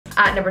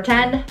At number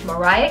 10,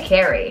 Mariah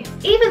Carey.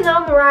 Even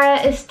though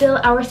Mariah is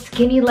still our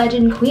skinny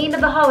legend queen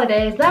of the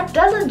holidays, that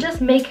doesn't just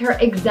make her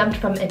exempt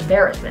from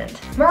embarrassment.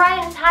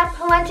 Mariah has had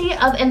plenty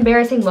of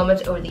embarrassing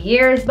moments over the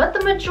years, but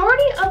the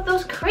majority of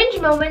those cringe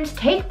moments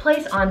take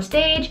place on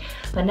stage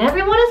when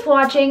everyone is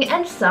watching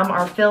and some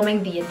are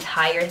filming the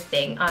entire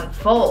thing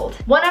unfold.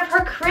 One of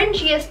her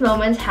cringiest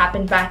moments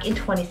happened back in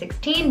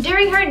 2016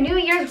 during her New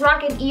Year's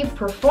Rockin' Eve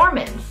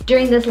performance.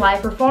 During this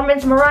live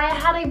performance, Mariah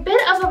had a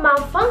bit of a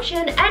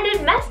malfunction and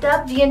it messed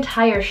up the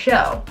entire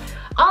show.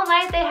 All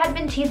night they had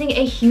been teasing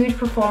a huge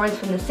performance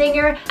from the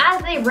singer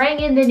as they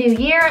rang in the new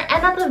year,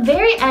 and at the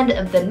very end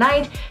of the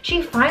night,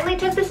 she finally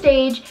took the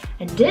stage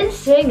and didn't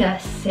sing a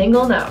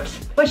single note.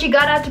 When she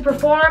got out to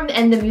perform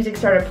and the music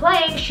started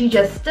playing, she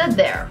just stood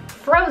there,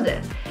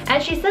 frozen.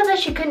 And she said that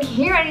she couldn't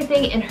hear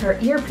anything in her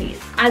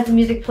earpiece. As the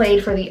music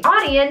played for the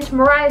audience,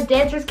 Mariah's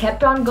dancers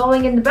kept on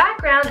going in the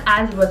background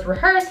as was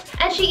rehearsed,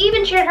 and she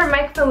even shared her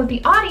microphone with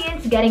the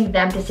audience, getting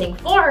them to sing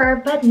for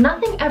her, but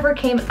nothing ever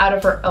came out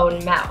of her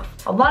own mouth.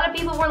 A lot of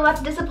people were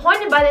left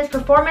disappointed by this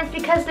performance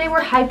because they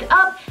were hyped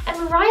up and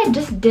Mariah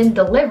just didn't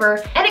deliver,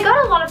 and it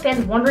got a lot of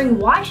fans wondering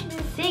why she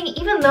didn't sing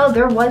even though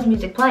there was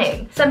music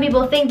playing. Some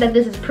people think that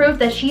this is proof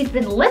that she's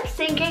been lip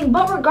syncing,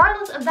 but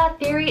regardless of that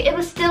theory, it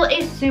was still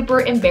a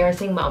super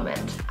embarrassing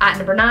moment. At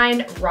number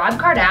 9, Rob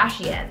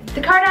Kardashian.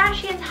 The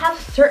Kardashians have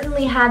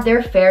certainly had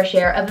their fair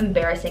share of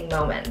embarrassing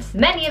moments.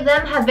 Many of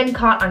them have been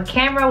caught on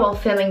camera while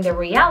filming their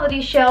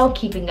reality show,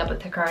 Keeping Up with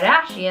the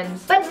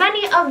Kardashians, but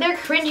many of their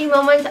cringy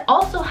moments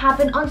also happen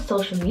on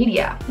social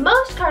media.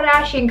 Most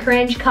Kardashian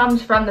cringe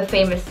comes from the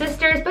famous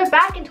sisters, but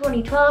back in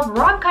 2012,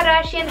 Rob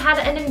Kardashian had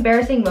an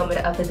embarrassing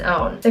moment of his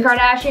own. The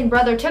Kardashian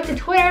brother took to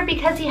Twitter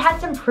because he had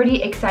some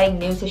pretty exciting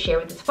news to share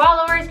with his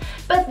followers,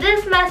 but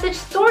this message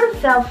sort of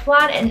fell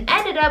flat and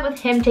ended up with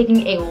him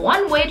taking a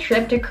one-way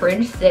trip to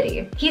Cringe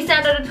City. He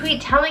sent out a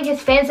tweet telling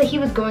his fans that he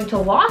was going to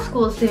law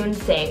school soon,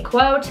 saying,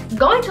 quote,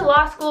 "Going to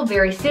law school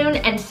very soon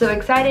and so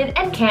excited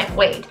and can't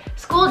wait.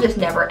 School just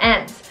never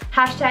ends.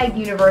 Hashtag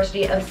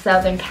University of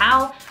Southern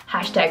Cal.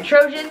 Hashtag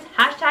Trojans,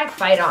 hashtag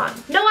fight on."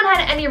 No one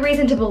had any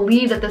reason to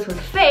believe that this was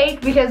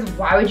fake because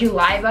why would you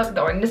lie about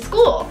going to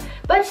school?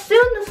 But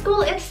soon the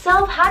school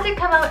itself had to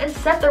come out and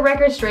set the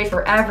record straight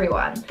for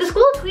everyone. The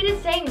school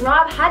tweeted saying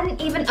Rob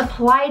hadn't even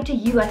applied to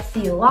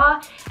USC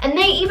Law, and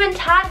they even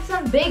tagged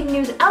some big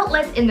news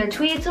outlets in their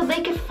tweet so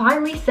they could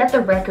finally set the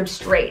record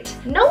straight.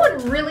 No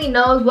one really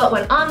knows what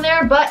went on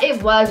there, but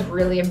it was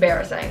really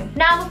embarrassing.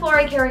 Now before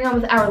I carry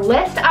on with our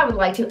list, I would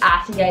like to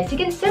ask you guys to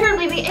consider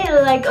leaving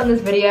a like on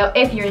this video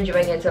if you're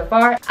enjoying it so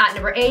far. At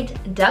number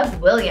 8, Doug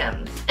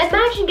Williams.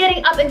 Imagine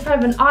getting up in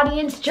front of an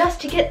audience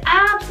just to get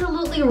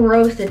absolutely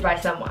roasted by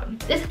someone.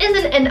 This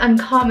isn't an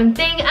uncommon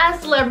thing as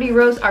celebrity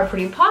roasts are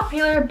pretty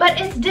popular, but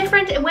it's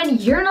different when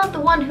you're not the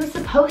one who's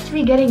supposed to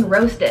be getting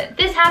roasted.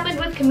 This happened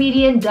with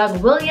comedian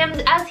Doug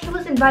Williams as he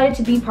was invited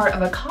to be part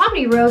of a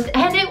comedy roast,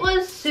 and it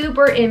was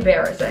super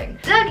embarrassing.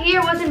 Doug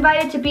here was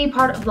invited to be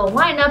part of the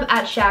lineup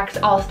at Shaq's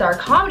All-Star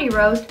Comedy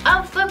Roast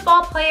of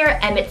football player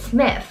Emmitt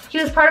Smith. He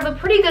was part of a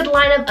pretty good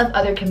lineup of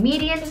other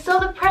comedians, so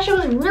the pressure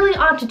was really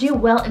on to do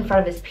well in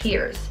front of his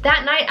peers.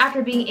 That night,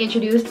 after being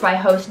introduced by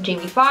host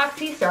Jamie Foxx,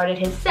 he started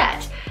his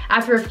set.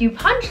 After a few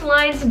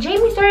punchlines,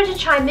 Jamie started to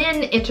chime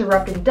in,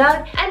 interrupting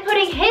Doug and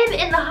putting him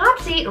in the hot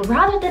seat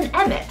rather than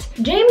Emmitt.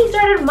 Jamie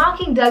started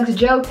mocking Doug's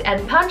jokes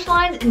and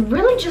punchlines and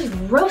really just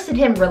roasted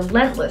him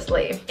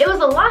relentlessly. It was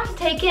a lot to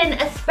take in,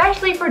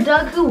 especially for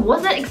Doug, who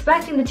wasn't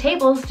expecting the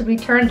tables to be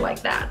turned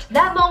like that.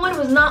 That moment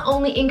was not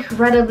only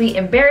incredibly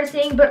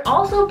embarrassing, but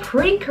also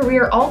pretty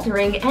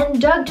career-altering, and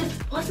Doug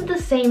just wasn't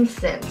the same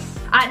since.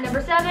 At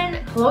number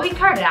 7, Khloe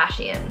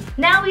Kardashian.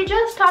 Now we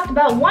just talked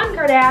about one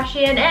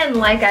Kardashian, and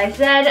like I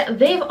said,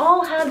 they've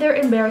all had their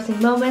embarrassing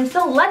moments,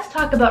 so let's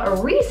talk about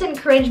a recent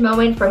cringe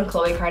moment from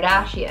Khloe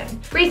Kardashian.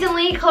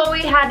 Recently, Khloe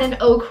had an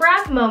oh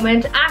crap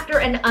moment after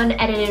an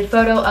unedited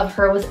photo of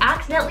her was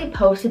accidentally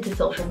posted to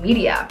social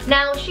media.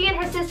 Now, she and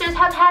her sisters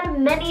have had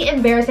many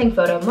embarrassing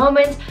photo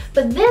moments,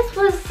 but this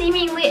was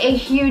seemingly a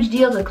huge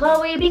deal to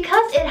Khloe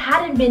because it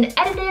hadn't been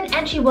edited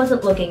and she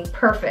wasn't looking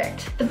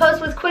perfect. The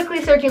post was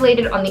quickly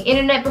circulated on the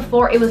internet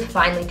before it was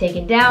finally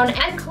taken down,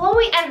 and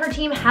Khloe and her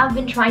team have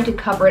been trying to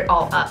cover it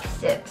all up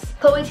since.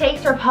 Khloe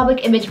takes her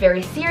public image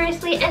very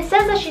seriously and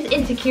says that she's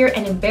insecure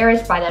and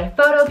embarrassed by that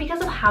photo because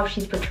of how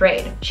she's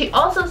portrayed. She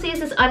also sees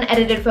this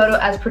unedited photo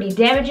as pretty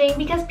damaging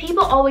because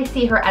people always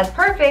see her as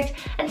perfect,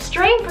 and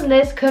straying from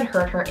this could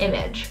hurt her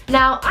image.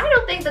 Now, I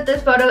don't think that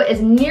this photo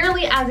is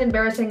nearly as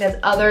embarrassing as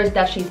others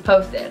that she's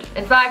posted.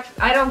 In fact,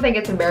 I don't think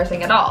it's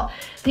embarrassing at all.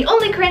 The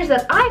only cringe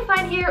that I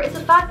find here is the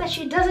fact that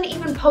she doesn't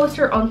even post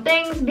her own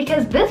things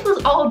because this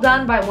was all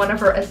done by one of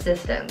her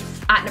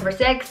assistants. At number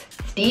 6,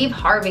 Steve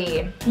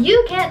Harvey.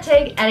 You can't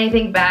take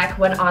anything back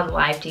when on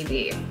live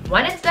TV.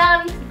 When it's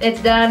done,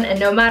 and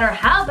no matter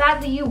how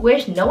badly you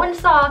wish no one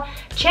saw,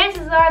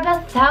 chances are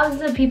that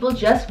thousands of people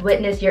just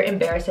witnessed your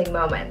embarrassing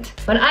moment.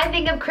 When I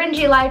think of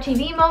cringy live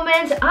TV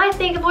moments, I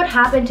think of what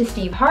happened to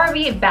Steve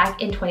Harvey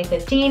back in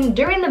 2015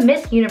 during the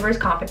Miss Universe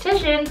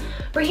competition,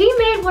 where he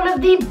made one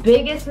of the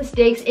biggest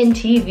mistakes in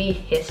TV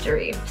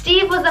history.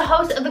 Steve was the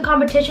host of the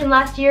competition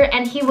last year,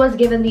 and he was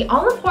given the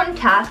all-important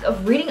task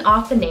of reading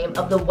off the name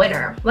of the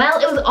winner. Well,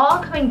 it was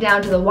all coming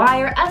down to the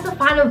wire as the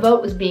final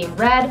vote was being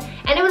read,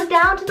 and it was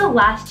down to the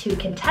last two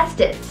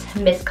contestants,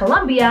 Miss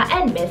Colombia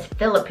and Miss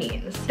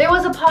Philippines. There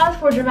was a pause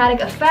for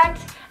dramatic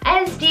effect,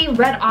 and Steve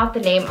read off the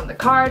name on the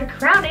card,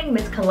 crowning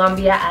Miss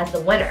Colombia as the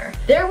winner.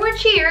 There were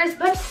cheers,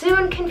 but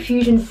soon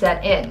confusion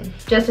set in.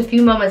 Just a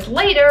few moments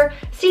later,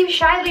 Steve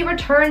shyly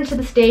returned to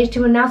the stage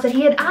to announce that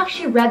he had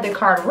actually read the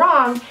card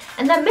wrong,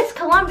 and that Miss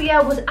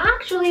Colombia was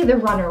actually the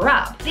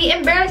runner-up. The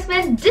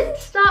embarrassment didn't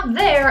stop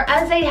there,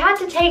 as they had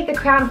to take the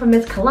crown from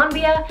Miss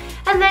Colombia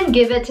and then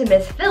give it to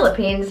Miss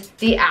Philippines,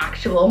 the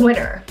actual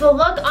winner. The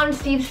look on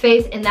Steve's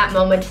face in that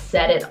moment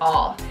said it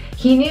all.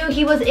 He knew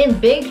he was in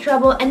big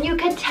trouble, and you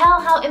could tell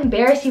how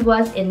embarrassed he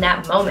was in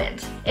that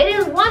moment. It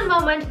is one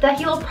moment that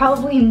he will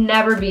probably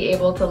never be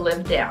able to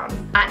live down.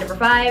 At number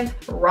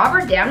 5,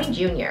 Robert Downey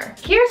Jr.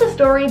 Here's a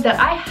story that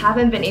I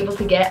haven't been able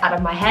to get out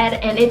of my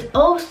head, and it's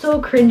oh so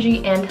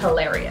cringy and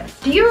hilarious.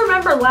 Do you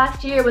remember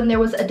last year when there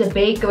was a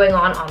debate going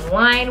on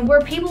online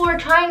where people were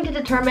trying to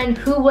determine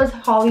who was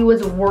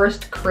Hollywood's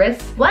worst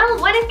Chris?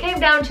 Well, when it came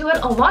down to it,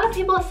 a lot of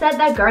people said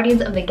that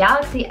Guardians of the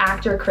Galaxy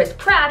actor Chris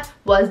Pratt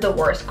was the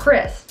worst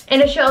Chris.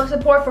 In a show of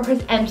support for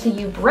his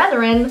MCU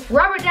brethren,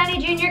 Robert Downey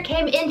Jr.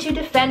 came in to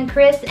defend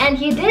Chris, and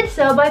he did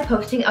so by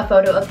posting a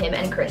photo of him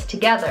and Chris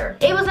together.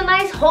 It was a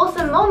nice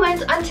wholesome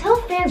moment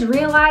until fans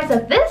realized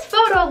that this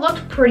photo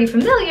looked pretty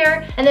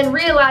familiar, and then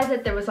realized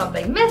that there was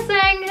something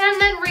missing,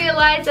 and then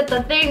realized that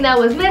the thing that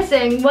was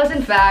missing was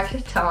in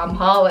fact Tom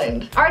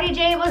Holland.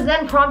 RDJ was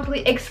then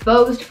promptly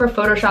exposed for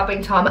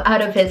photoshopping Tom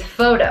out of his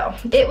photo.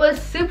 It was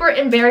super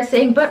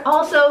embarrassing, but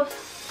also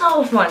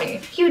so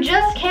funny. You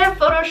just can't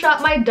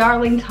Photoshop my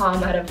darling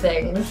Tom out of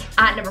things.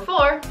 At number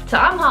 4,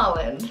 Tom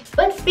Holland.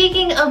 But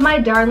speaking of my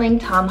darling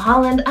Tom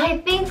Holland, I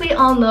think we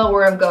all know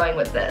where I'm going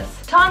with this.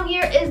 Tom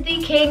here is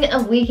the king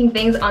of leaking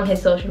things on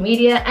his social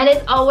media, and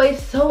it's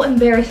always so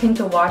embarrassing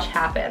to watch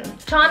happen.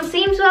 Tom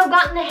seems to have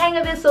gotten the hang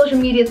of his social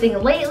media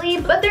thing lately,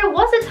 but there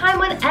was a time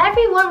when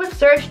everyone would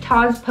search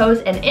Tom's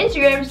posts and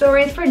Instagram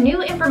stories for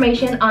new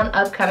information on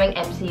upcoming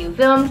MCU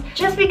films,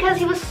 just because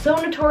he was so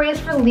notorious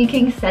for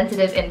leaking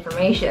sensitive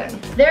information.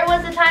 There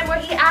was a time where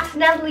he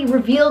accidentally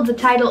revealed the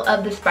title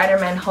of the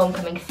Spider-Man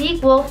Homecoming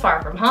sequel,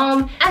 Far From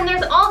Home, and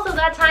there's also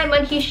that time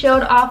when he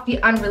showed off the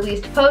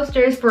unreleased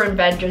posters for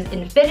Avengers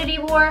Infinity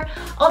War,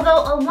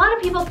 although a lot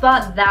of people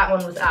thought that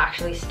one was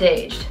actually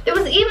staged. There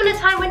was even a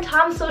time when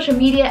Tom's social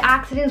media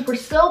accidents were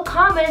so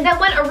common that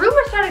when a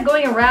rumor started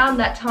going around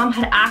that Tom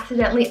had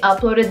accidentally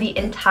uploaded the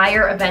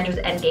entire Avengers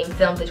Endgame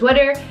film to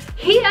Twitter,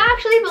 he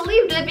actually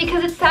believed it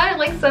because it sounded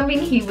like something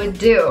he would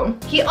do.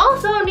 He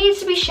also needs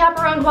to be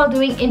chaperoned while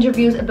doing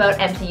interviews about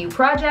MCU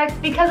projects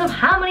because of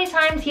how many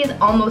times he has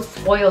almost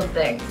spoiled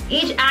things.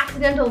 Each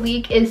accidental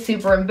leak is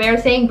super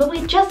embarrassing, but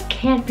we just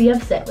can't be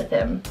upset with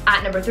him.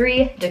 At number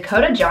 3,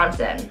 Dakota Johnson.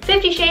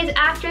 50 Shades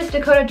actress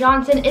Dakota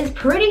Johnson is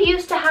pretty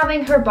used to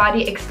having her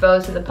body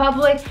exposed to the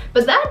public,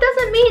 but that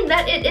doesn't mean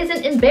that it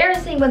isn't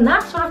embarrassing when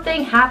that sort of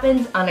thing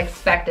happens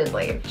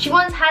unexpectedly. She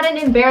once had an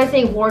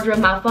embarrassing wardrobe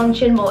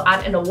malfunction while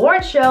at an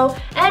awards show,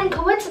 and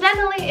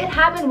coincidentally it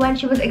happened when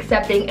she was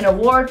accepting an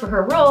award for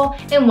her role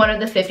in one of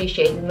the 50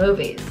 Shades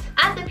movies.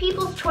 At the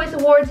People's Choice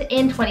Awards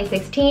in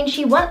 2016,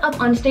 she went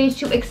up on stage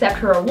to accept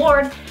her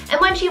award,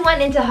 and when she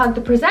went in to hug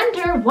the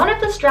presenter, one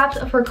of the straps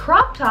of her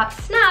crop top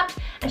snapped,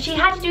 and she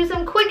had to do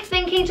some quick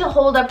thinking to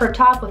hold up her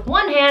top with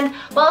one hand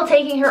while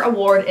taking her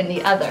award in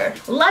the other.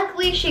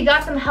 Luckily, she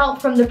got some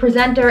help from the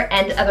presenter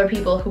and other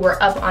people who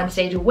were up on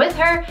stage with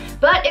her,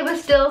 but it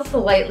was still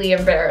slightly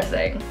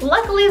embarrassing.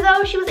 Luckily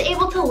though, she was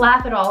able to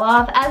laugh it all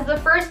off, as the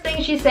first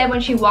thing she said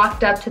when she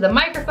walked up to the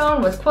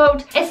microphone was,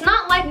 quote, "It's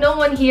not like no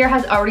one here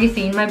has already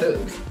seen my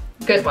boobs."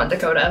 Good one,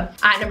 Dakota.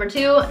 At number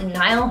 2,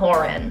 Niall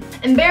Horan.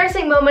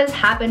 Embarrassing moments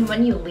happen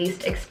when you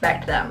least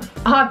expect them.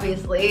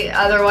 Obviously,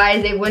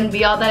 otherwise they wouldn't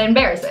be all that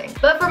embarrassing.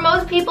 But for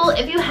most people,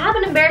 if you have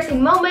an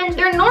embarrassing moment,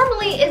 there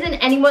normally isn't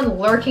anyone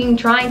lurking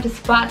trying to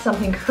spot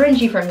something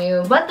cringy from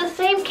you, but the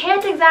same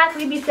can't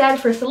exactly be said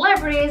for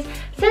celebrities,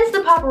 since the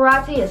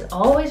paparazzi is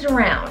always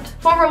around.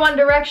 Former One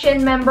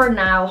Direction member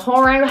Niall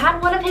Horan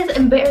had one of his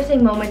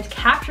embarrassing moments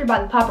captured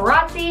by the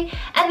paparazzi,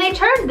 and they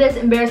turned this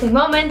embarrassing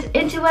moment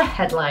into a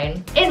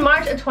headline. In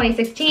March of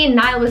 2016,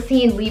 Niall was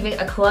seen leaving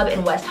a club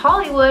in West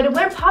Hollywood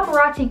when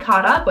paparazzi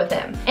caught up with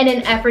him. In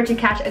an effort to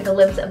catch a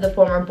glimpse of the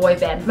former boy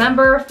band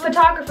member,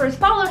 photographers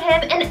followed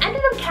him and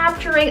ended up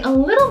capturing a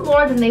little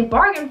more than they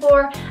bargained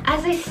for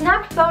as they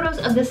snapped photos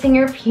of the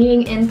singer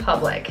peeing in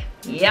public.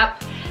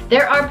 Yep.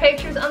 There are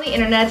pictures on the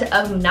internet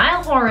of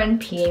Niall Horan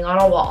peeing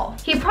on a wall.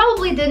 He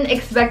probably didn't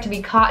expect to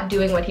be caught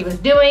doing what he was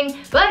doing,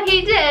 but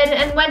he did,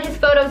 and when his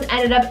photos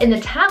ended up in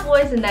the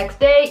tabloids the next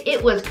day,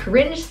 it was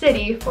cringe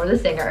city for the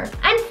singer.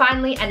 And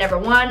finally, at number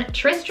 1,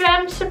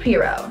 Tristram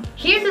Shapiro.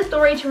 Here's a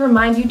story to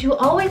remind you to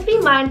always be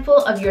mindful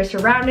of your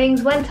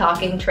surroundings when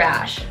talking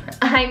trash.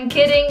 I'm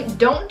kidding,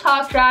 don't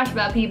talk trash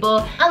about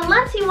people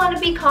unless you want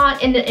to be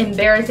caught in an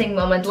embarrassing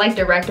moment like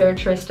director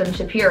Tristram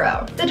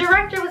Shapiro. The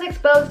director was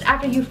exposed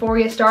after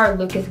Euphoria star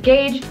Lucas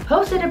Gage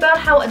posted about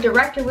how a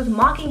director was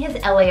mocking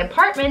his LA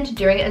apartment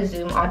during a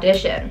Zoom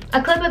audition.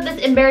 A clip of this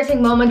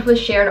embarrassing moment was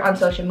shared on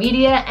social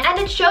media, and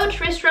it showed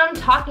Tristram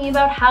talking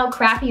about how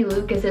crappy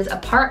Lucas's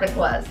apartment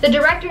was. The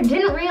director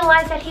didn't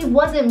realize that he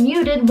wasn't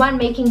muted when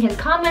making his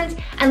comments,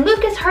 and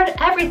Lucas heard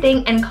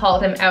everything and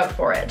called him out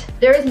for it.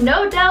 There is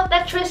no doubt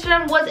that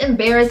Tristram was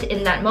embarrassed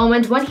in that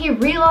moment when he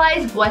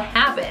realized what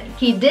happened.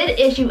 He did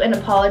issue an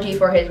apology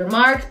for his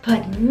remarks,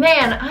 but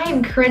man, I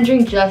am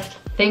cringing just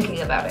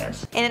thinking about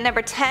it. And at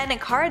number 10,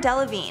 Cara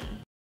Delevingne.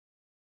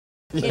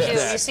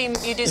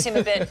 You do seem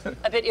a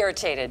bit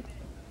irritated.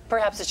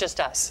 Perhaps it's just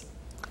us.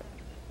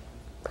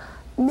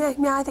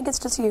 Yeah, I think it's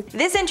just you.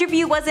 This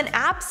interview was an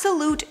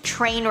absolute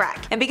train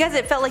wreck, and because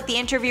it felt like the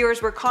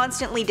interviewers were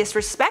constantly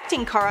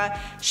disrespecting Cara,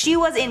 she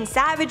was in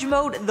savage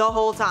mode the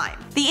whole time.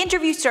 The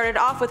interview started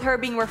off with her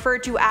being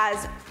referred to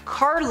as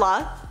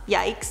Carla.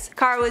 Yikes.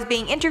 Cara was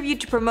being interviewed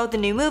to promote the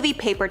new movie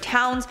Paper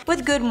Towns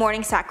with Good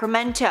Morning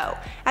Sacramento.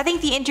 I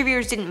think the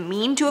interviewers didn't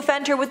mean to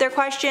offend her with their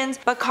questions,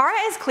 but Cara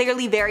is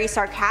clearly very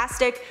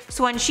sarcastic,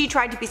 so when she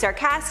tried to be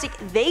sarcastic,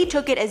 they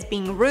took it as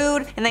being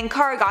rude, and then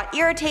Cara got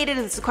irritated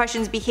as the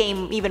questions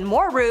became even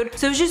more rude,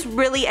 so it was just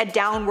really a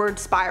downward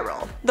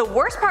spiral. The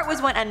worst part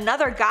was when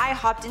another guy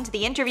hopped into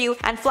the interview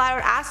and flat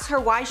out asked her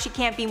why she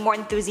can't be more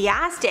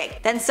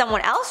enthusiastic. Then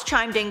someone else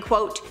chimed in,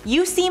 quote,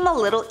 "You seem a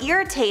little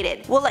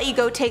irritated. We'll let you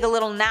go take a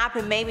little nap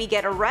and maybe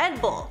get a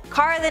Red Bull."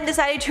 Cara then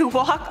decided to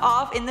walk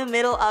off in the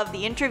middle of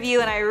the interview,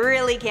 and I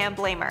really can't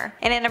blame her.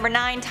 And at number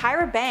 9,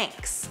 Tyra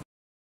Banks.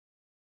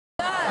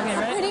 Okay,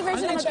 ready? I'm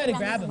gonna try to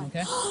grab him,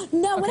 okay?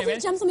 No, what if he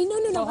jumps on me?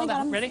 No, Oh, hold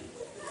on. Ready?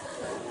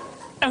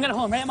 I'm gonna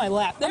hold him right on my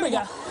lap. There we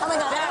go. Oh my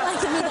god, I don't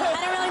like him either.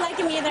 I don't really like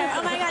him either.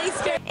 Oh my god, he's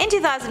scared. In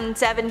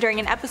 2007, during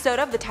an episode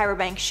of The Tyra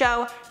Banks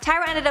Show,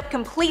 Tyra ended up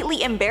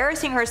completely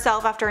embarrassing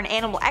herself after an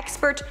animal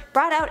expert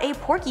brought out a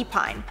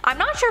porcupine. I'm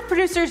not sure if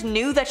producers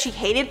knew that she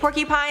hated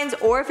porcupines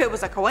or if it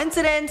was a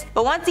coincidence,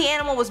 but once the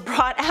animal was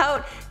brought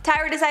out,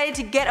 Tyra decided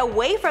to get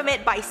away from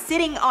it by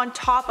sitting on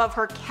top of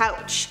her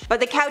couch. But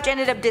the couch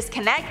ended up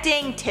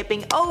disconnecting,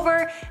 tipping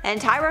over, and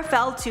Tyra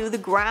fell to the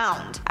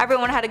ground.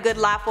 Everyone had a good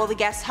laugh while the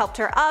guests helped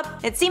her up.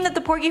 It seemed that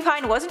the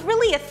porcupine wasn't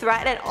really a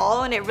threat at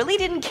all, and it really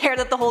didn't care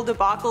that the whole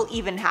debacle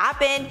even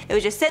happened. It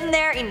was just sitting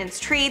there eating its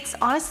treats.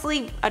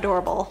 Honestly,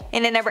 adorable.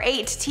 And at number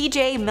 8,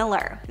 TJ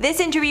Miller. This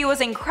interview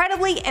was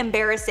incredibly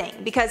embarrassing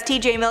because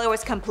TJ Miller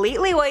was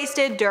completely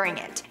wasted during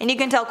it, and you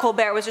can tell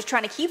Colbert was just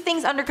trying to keep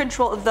things under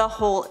control the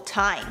whole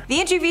time. The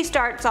interview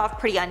starts off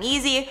pretty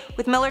uneasy,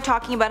 with Miller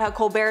talking about how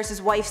Colbert is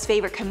his wife's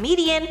favorite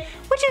comedian,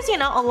 which is, a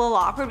little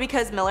awkward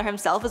because Miller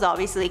himself is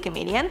obviously a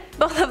comedian.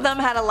 Both of them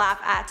had a laugh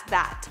at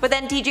that. But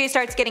then TJ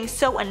starts getting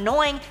so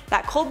annoying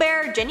that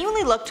Colbert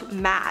genuinely looked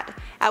mad.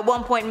 At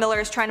one point, Miller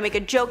is trying to make a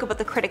joke about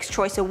the Critics'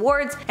 Choice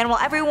Awards, and while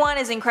everyone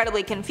is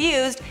incredibly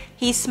confused,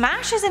 he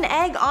smashes an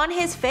egg on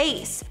his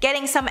face,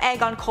 getting some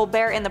egg on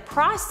Colbert in the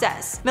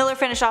process. Miller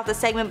finished off the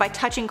segment by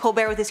touching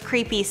Colbert with his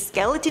creepy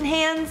skeleton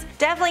hands.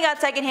 Definitely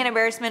got secondhand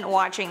embarrassment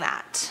watching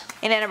that.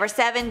 And at number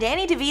 7,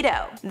 Danny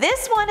DeVito.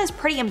 This one is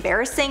pretty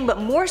embarrassing,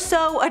 but more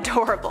so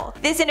adorable.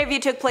 This interview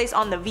took place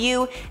on The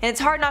View, and it's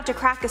hard not to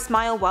crack a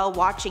smile while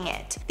watching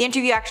it. The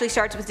interview actually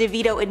starts with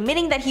DeVito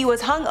admitting that he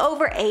was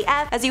hungover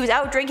AF as he was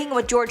out drinking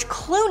with George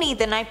Clooney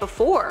the night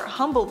before.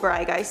 Humble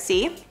brag, I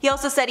see. He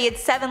also said he had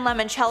 7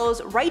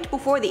 limoncellos right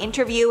before the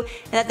interview,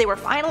 and that they were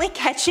finally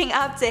catching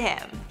up to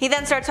him. He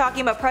then starts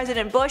talking about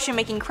President Bush and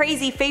making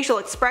crazy facial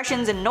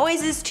expressions and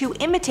noises to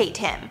imitate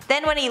him.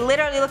 Then when he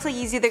literally looks like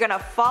he's either gonna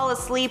fall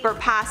asleep or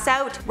pass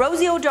out,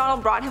 Rosie O'Donnell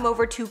brought him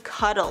over to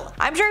cuddle.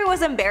 I'm sure he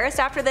was embarrassed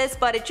after this,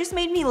 but it just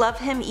made me love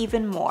him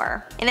even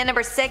more. And at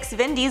number 6,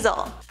 Vin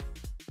Diesel.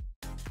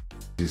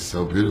 She's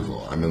so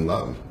beautiful. I'm in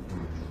love.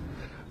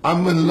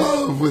 I'm in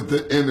love with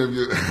the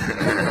interview.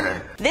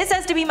 This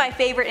has to be my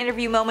favorite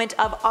interview moment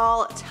of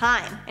all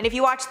time, and if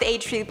you watch the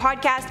H3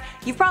 podcast,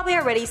 you've probably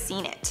already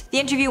seen it. The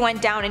interview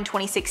went down in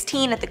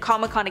 2016 at the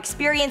Comic-Con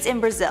experience in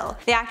Brazil.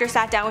 The actor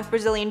sat down with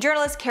Brazilian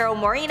journalist Carol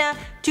Morena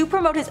to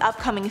promote his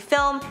upcoming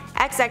film,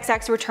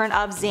 XXX Return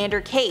of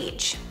Xander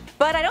Cage.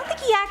 But I don't think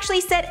he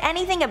actually said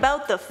anything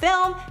about the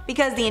film,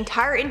 because the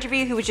entire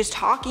interview he was just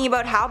talking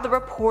about how the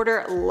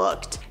reporter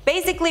looked.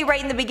 Basically,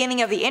 right in the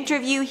beginning of the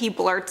interview, he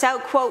blurts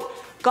out, quote,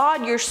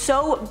 "God, you're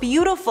so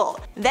beautiful."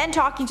 Then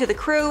talking to the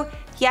crew,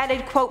 he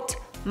added, quote,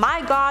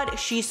 "My God,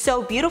 she's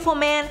so beautiful,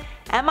 man.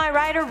 Am I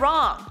right or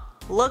wrong?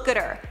 Look at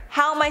her.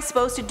 How am I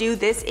supposed to do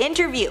this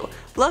interview?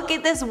 Look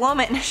at this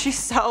woman. She's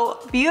so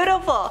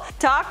beautiful.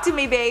 Talk to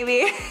me,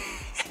 baby."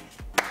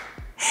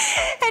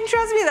 And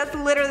trust me, that's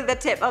literally the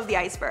tip of the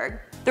iceberg.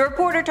 The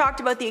reporter talked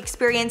about the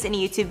experience in a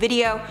YouTube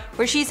video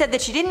where she said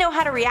that she didn't know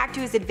how to react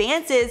to his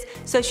advances,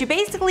 so she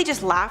basically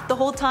just laughed the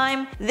whole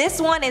time. This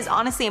one is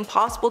honestly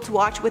impossible to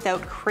watch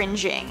without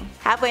cringing.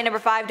 Halfway at number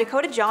 5,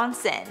 Dakota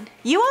Johnson.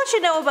 You all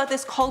should know about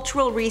this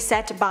cultural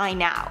reset by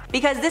now,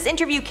 because this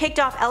interview kicked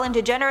off Ellen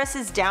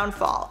DeGeneres'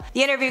 downfall.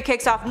 The interview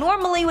kicks off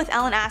normally with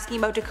Ellen asking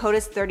about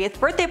Dakota's 30th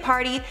birthday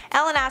party.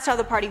 Ellen asked how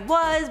the party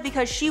was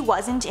because she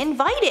wasn't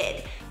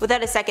invited.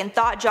 Without a second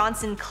thought,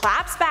 Johnson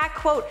claps back,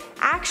 quote,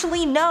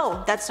 "Actually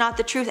no, that's not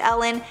the truth,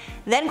 Ellen,"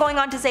 then going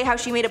on to say how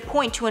she made a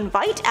point to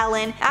invite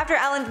Ellen after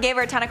Ellen gave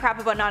her a ton of crap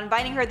about not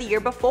inviting her the year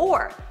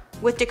before,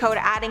 with Dakota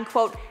adding,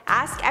 quote,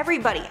 "Ask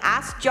everybody,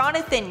 ask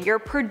Jonathan, your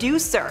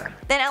producer."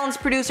 Then Ellen's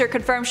producer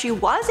confirmed she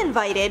was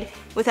invited,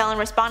 with Ellen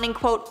responding,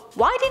 quote,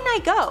 "Why didn't I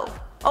go?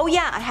 Oh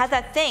yeah, I had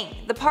that thing.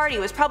 The party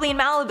was probably in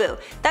Malibu.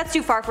 That's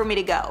too far for me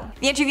to go."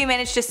 The interview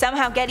managed to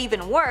somehow get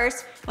even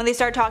worse when they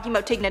started talking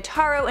about Tig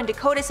Notaro, and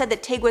Dakota said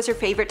that Tig was her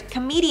favorite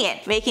comedian,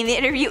 making the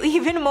interview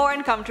even more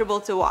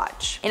uncomfortable to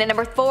watch. And at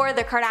number 4,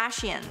 the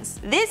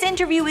Kardashians. This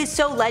interview is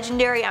so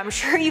legendary, I'm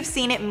sure you've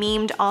seen it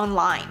memed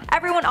online.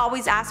 Everyone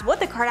always asks what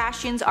the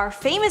Kardashians are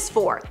famous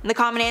for, and the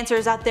common answer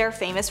is that they're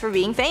famous for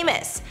being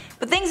famous.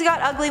 But things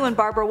got ugly when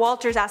Barbara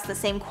Walters asked the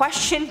same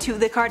question to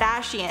the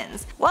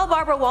Kardashians. While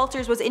Barbara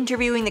Walters was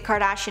interviewing the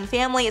Kardashian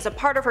family as a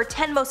part of her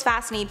 10 Most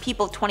Fascinating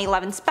People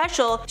 2011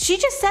 special, she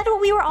just said what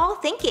we were all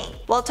thinking.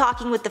 While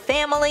talking with the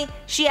family,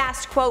 she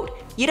asked, quote,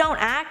 "You don't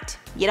act,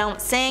 you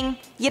don't sing,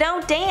 you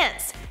don't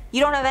dance,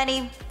 you don't have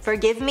any,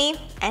 forgive me,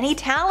 any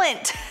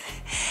talent."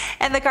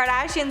 And the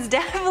Kardashians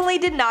definitely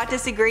did not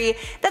disagree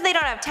that they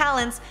don't have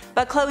talents,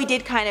 but Khloe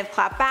did kind of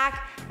clap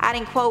back,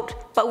 adding,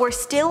 quote, "But we're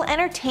still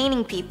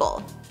entertaining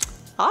people."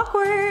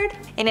 Awkward.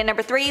 And at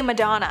number 3,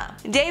 Madonna.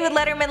 David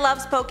Letterman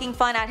loves poking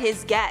fun at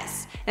his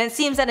guests, and it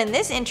seems that in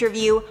this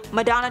interview,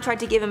 Madonna tried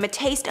to give him a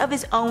taste of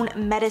his own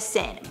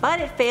medicine, but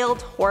it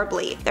failed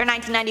horribly. Their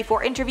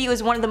 1994 interview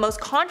is one of the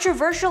most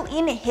controversial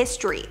in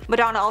history.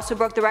 Madonna also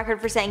broke the record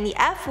for saying the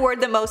F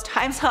word the most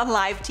times on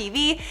live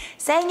TV,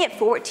 saying it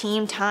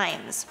 14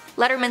 times.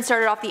 Letterman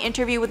started off the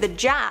interview with a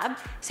jab,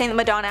 saying that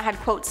Madonna had,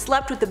 quote,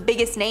 "slept with the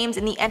biggest names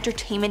in the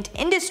entertainment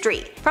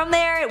industry." From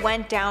there, it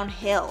went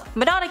downhill.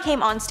 Madonna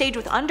came on stage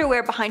with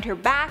underwear behind her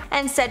back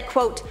and said,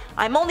 quote,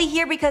 "I'm only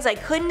here because I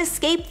couldn't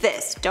escape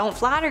this. Don't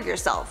flatter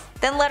yourself."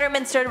 Then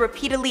Letterman started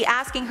repeatedly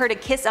asking her to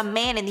kiss a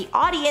man in the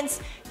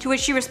audience, to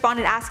which she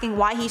responded asking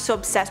why he's so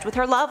obsessed with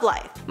her love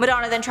life.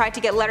 Madonna then tried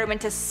to get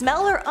Letterman to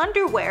smell her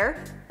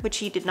underwear, which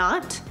he did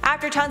not.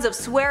 After tons of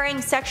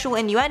swearing, sexual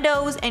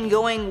innuendos, and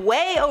going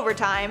way over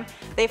time,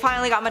 they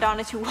finally got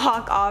Madonna to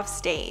walk off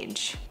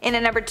stage. And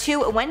at number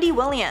 2, Wendy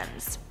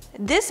Williams.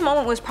 This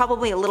moment was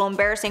probably a little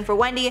embarrassing for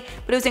Wendy,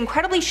 but it was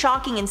incredibly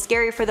shocking and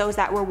scary for those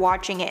that were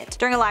watching it.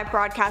 During a live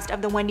broadcast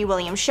of the Wendy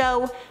Williams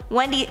show,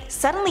 Wendy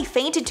suddenly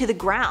fainted to the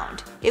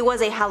ground. It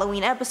was a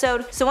Halloween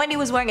episode, so Wendy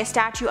was wearing a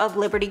Statue of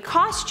Liberty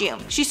costume.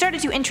 She started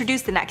to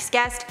introduce the next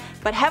guest,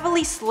 but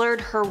heavily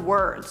slurred her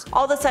words.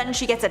 All of a sudden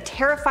she gets a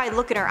terrified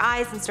look in her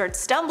eyes and starts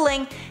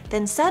stumbling,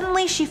 then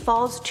suddenly she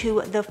falls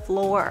to the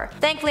floor.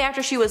 Thankfully,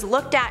 after she was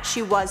looked at,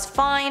 she was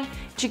fine.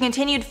 She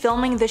continued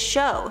filming the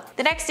show.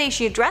 The next day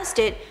she addressed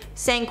it,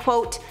 saying,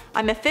 quote,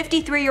 "I'm a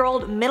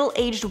 53-year-old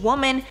middle-aged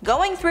woman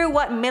going through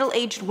what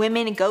middle-aged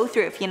women go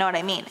through, if you know what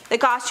I mean. The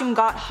costume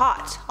got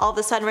hot. All of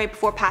a sudden, right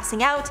before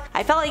passing out,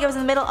 I felt like I was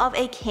in the middle of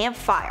a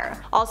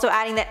campfire." Also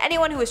adding that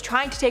anyone who was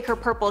trying to take her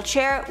purple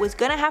chair was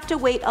gonna have to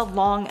wait a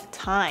long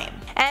time.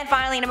 And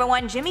finally, number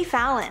 1, Jimmy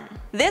Fallon.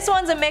 This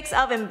one's a mix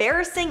of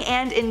embarrassing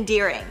and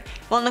endearing.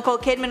 While Nicole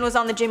Kidman was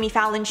on the Jimmy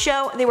Fallon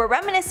show, they were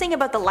reminiscing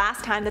about the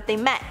last time that they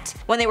met.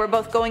 When they were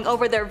both going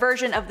over their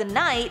version of the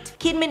night,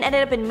 Kidman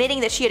ended up admitting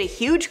that she had a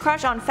huge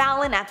crush on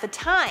Fallon at the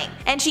time,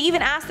 and she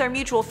even asked their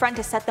mutual friend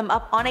to set them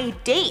up on a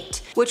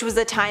date, which was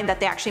the time that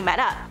they actually met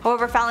up.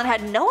 However, Fallon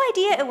had no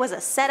idea it was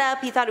a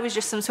setup. He thought it was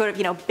just some sort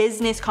of,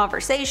 business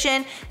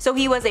conversation, so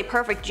he was a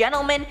perfect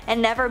gentleman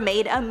and never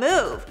made a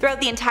move.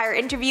 Throughout the entire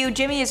interview,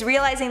 Jimmy is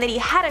realizing that he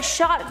had a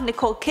shot at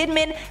Nicole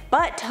Kidman,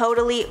 but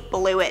totally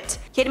blew it.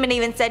 Kidman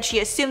even said she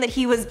assumed that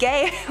he was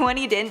gay when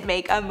he didn't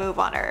make a move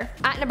on her.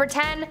 At number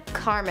 10,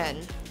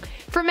 Carmen.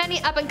 For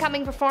many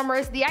up-and-coming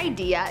performers, the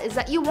idea is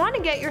that you want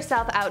to get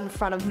yourself out in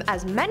front of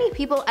as many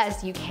people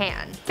as you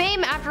can.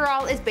 Fame, after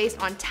all, is based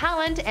on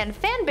talent and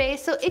fan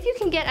base, so if you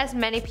can get as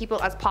many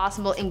people as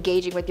possible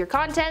engaging with your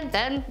content,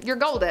 then you're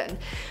golden.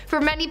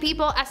 For many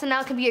people,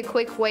 SNL can be a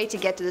quick way to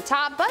get to the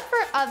top, but for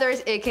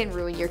others, it can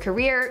ruin your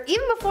career,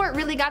 even before it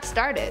really got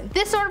started.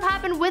 This sort of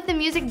happened with the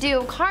music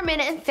duo Carmen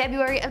in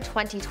February of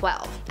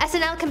 2012.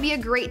 SNL can be a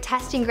great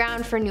testing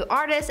ground for new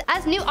artists,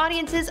 as new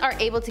audiences are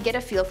able to get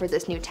a feel for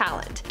this new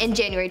talent. In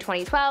January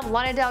 2012,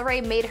 Lana Del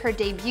Rey made her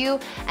debut,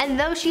 and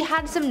though she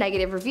had some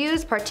negative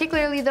reviews,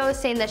 particularly those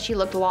saying that she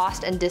looked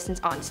lost and distant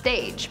on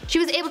stage, she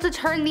was able to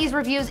turn these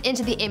reviews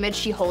into the image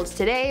she holds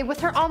today with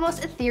her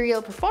almost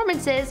ethereal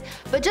performances.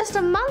 But just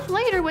a month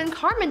later, when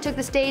Carmen took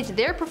the stage,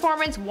 their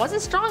performance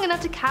wasn't strong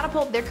enough to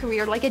catapult their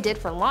career like it did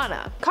for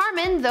Lana.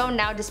 Carmen, though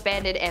now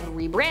disbanded and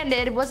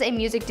rebranded, was a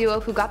music duo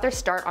who got their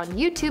start on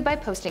YouTube by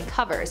posting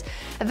covers.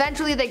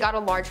 Eventually they got a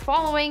large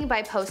following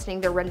by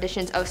posting their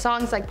renditions of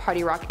songs like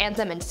Party Rock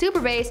Anthem and Super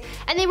Bass,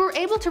 and they were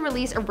able to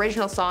release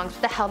original songs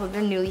with the help of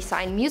their newly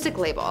signed music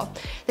label.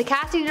 The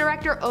casting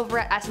director over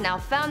at SNL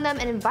found them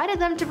and invited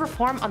them to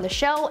perform on the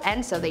show,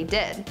 and so they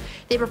did.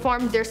 They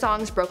performed their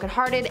songs Broken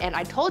Hearted and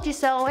I Told You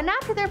So, and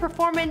after their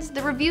performance,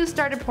 the reviews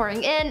started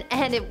pouring in,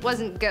 and it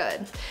wasn't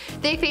good.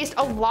 They faced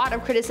a lot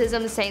of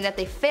criticism saying that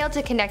they failed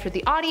to connect with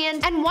the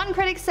audience, and one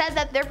critic said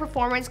that their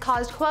performance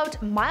caused,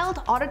 quote,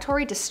 mild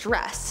auditory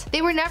distress.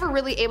 They were never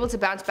really able to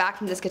bounce back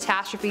from this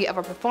catastrophe of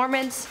a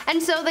performance,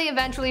 and so they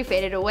eventually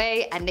faded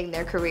away, ending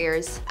their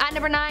careers. At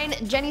number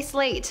 9, Jenny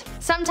Slate.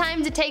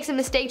 Sometimes it takes a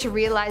mistake to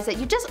realize that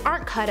you just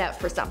aren't cut out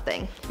for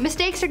something.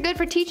 Mistakes are good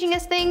for teaching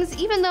us things,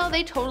 even though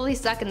they totally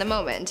suck in the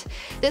moment.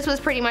 This was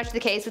pretty much the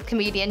case with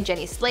comedian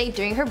Jenny Slate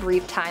during her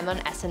brief time on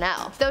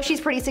SNL. Though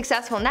she's pretty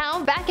successful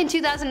now, back in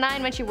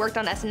 2009 when she worked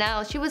on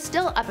SNL, she was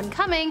still up and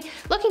coming,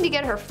 looking to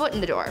get her foot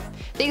in the door.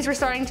 Things were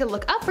starting to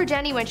look up for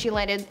Jenny when she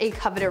landed a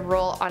coveted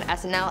role on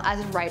SNL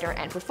as a writer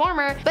and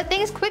performer, but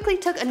things quickly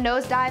took a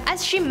nosedive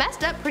as she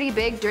messed up pretty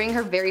big during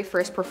her very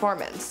first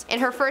performance. In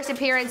her first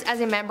appearance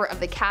as a member of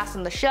the cast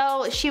on the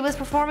show, she was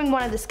performing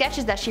one of the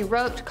sketches that she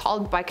wrote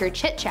called Biker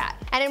Chit Chat,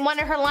 and in one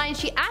of her lines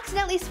she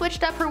accidentally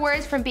switched up her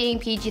words from being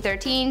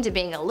PG-13 to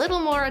being a little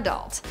more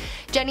adult.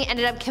 Jenny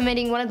ended up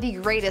committing one of the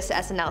greatest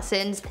SNL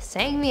sins,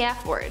 saying the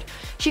F word.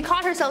 She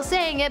caught herself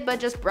saying it but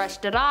just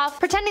brushed it off,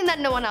 pretending that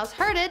no one else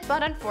heard it,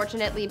 but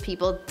unfortunately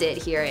people did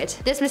hear it.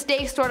 This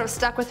mistake sort of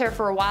stuck with her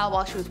for a while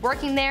she was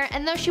working there,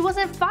 and though she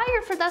wasn't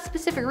fired for that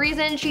specific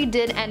reason, she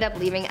did end up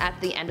leaving at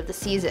the end of the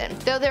season.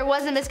 Though there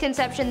was a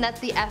misconception that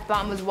the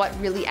F-bomb was what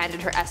really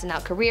ended her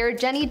SNL career,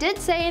 Jenny did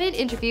say in an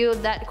interview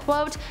that,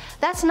 quote,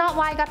 that's not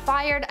why I got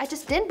fired, I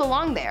just didn't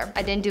belong there.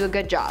 I didn't do a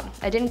good job.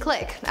 I didn't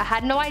click. I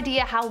had no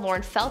idea how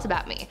Lauren felt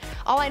about me.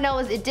 All I know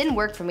is it didn't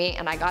work for me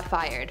and I got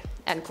fired.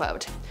 End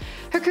quote.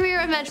 Her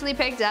career eventually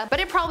picked up, but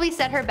it probably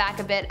set her back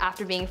a bit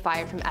after being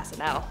fired from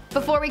SNL.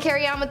 Before we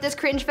carry on with this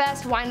cringe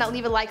fest, why not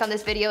leave a like on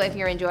this video if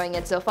you're enjoying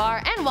it so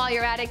far, and while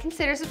you're at it,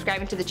 consider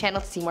subscribing to the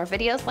channel to see more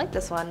videos like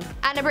this one.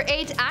 At number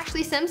 8,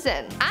 Ashlee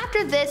Simpson.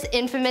 After this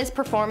infamous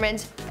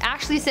performance,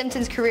 Ashlee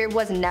Simpson's career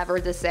was never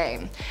the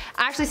same.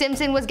 Ashlee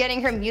Simpson was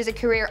getting her music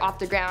career off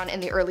the ground in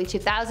the early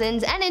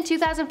 2000s, and in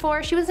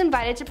 2004 she was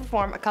invited to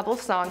perform a couple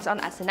of songs on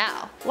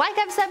SNL. Like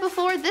I've said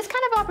before, this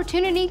kind of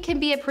opportunity can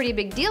be a pretty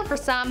big deal for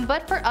some,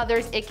 but for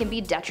others it can be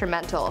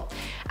detrimental.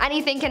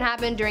 Anything can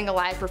happen during a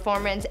live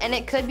performance, and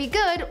it could be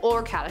good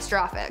or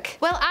catastrophic.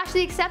 Well,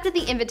 Ashlee accepted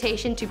the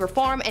invitation to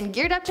perform and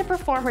geared up to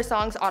perform her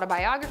songs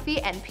Autobiography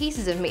and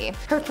Pieces of Me.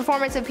 Her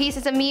performance of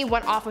Pieces of Me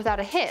went off without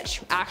a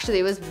hitch. Actually,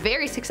 it was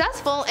very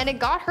successful and it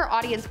got her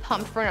audience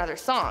pumped for another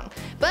song.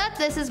 But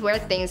this is where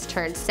things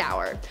turned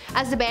sour.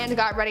 As the band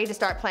got ready to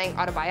start playing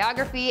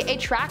Autobiography, a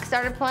track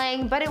started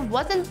playing, but it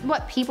wasn't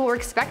what people were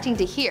expecting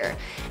to hear.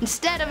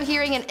 Instead of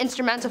hearing an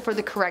instrumental for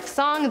the correct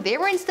song, they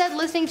were instead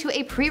listening to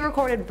a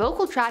pre-recorded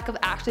vocal track of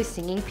Ashlee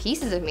singing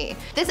Pieces of Me.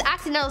 This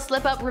accidental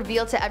slip-up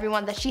revealed to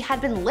everyone that she had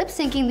been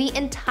lip-syncing the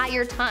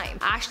entire time.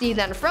 Ashlee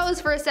then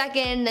froze for a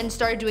second, then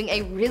started doing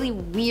a really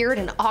weird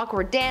and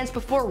awkward dance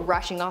before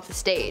rushing off the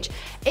stage.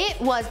 It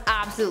was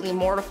absolutely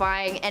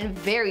mortifying and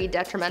very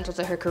detrimental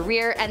to her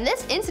career, and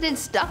this incident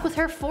stuck with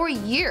her for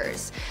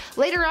years.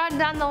 Later on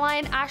down the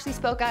line, Ashlee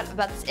spoke out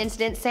about this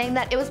incident, saying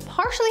that it was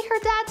partially her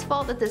dad's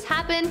fault that this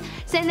happened,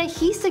 saying that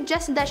he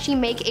suggested that she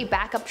make a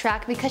backup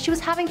track because she was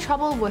having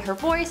trouble with her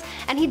voice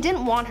and he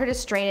didn't want her to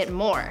strain it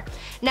more.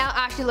 Now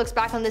Ashlee looks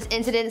back on this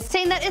incident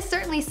saying that it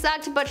certainly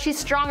sucked, but she's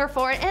stronger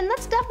for it, and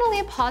that's definitely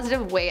a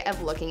positive way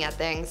of looking at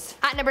things.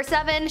 At number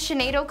 7,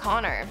 Sinead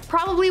O'Connor.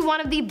 Probably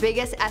one of the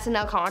biggest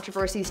SNL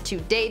controversies to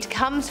date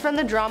comes from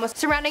the drama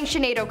surrounding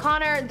Sinead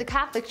O'Connor, the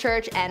Catholic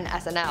Church, and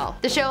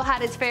SNL. The show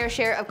had its fair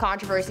share of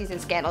controversies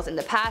and scandals in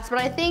the past, but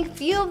I think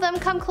few of them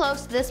come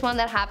close to this one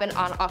that happened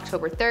on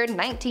October 3rd,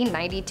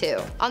 1992.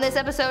 On this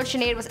episode,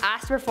 Sinead was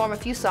asked to perform a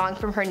few songs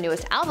from her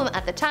newest album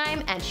at the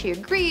time, and she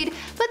agreed,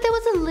 but there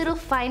was a little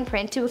fine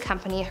print to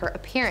accompany her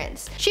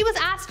appearance. She was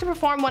asked to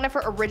perform one of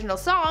her original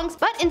songs,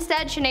 but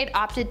instead Sinead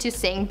opted to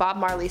sing Bob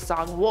Marley's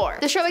song War.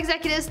 The show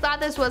executives thought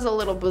this was a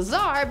little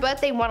bizarre,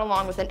 but they went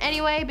along with it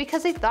anyway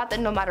because they thought that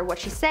no matter what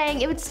she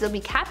sang, it would still be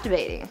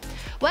captivating.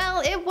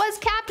 Well, it was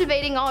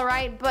captivating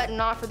alright, but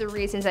not for the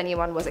reasons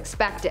anyone was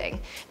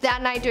expecting.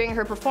 That night during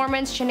her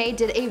performance, Sinead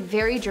did a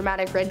very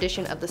dramatic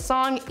rendition of the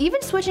song,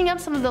 even switching up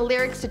some of the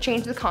lyrics to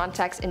change the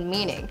context and meaning.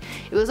 entertaining.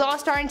 It was all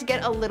starting to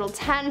get a little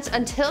tense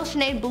until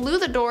Sinead blew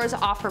the doors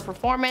off her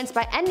performance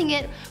by ending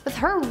it with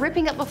her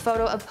ripping up a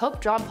photo of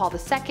Pope John Paul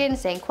II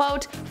saying,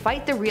 quote,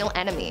 "Fight the real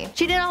enemy."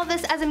 She did all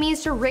this as a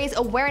means to raise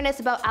awareness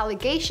about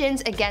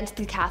allegations against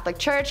the Catholic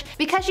Church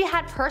because she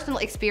had personal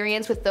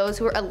experience with those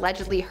who were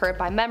allegedly hurt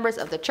by members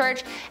of the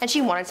church, and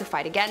she wanted to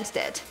fight against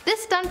it.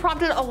 This stunt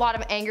prompted a lot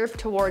of anger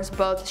towards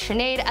both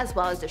Sinead as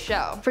well as the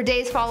show. For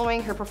days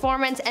following her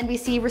performance,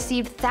 NBC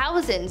received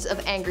thousands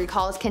of angry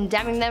calls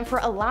condemning them for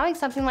allowing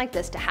something like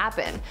this to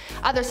happen.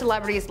 Other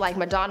celebrities like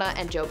Madonna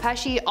and Joe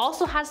Pesci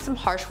also had some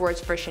harsh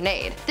words for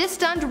Sinead. This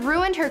stunt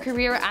ruined her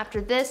career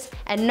after this,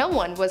 and no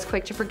one was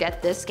quick to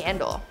forget this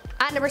scandal.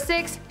 At number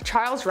 6,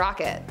 Charles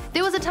Rocket.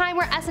 There was a time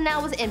where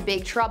SNL was in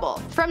big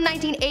trouble. From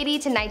 1980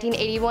 to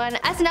 1981,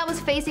 SNL was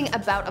facing a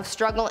bout of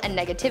struggle and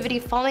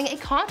negativity following a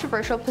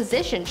controversial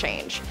position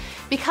change.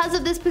 Because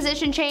of this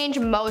position change,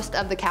 most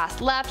of the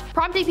cast left,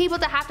 prompting people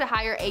to have to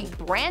hire a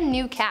brand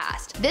new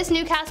cast. This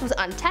new cast was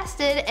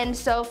untested, and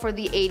so for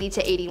the 80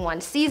 to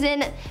 81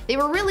 season, they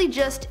were really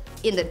just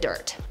in the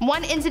dirt.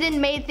 One incident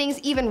made things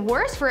even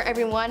worse for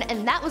everyone,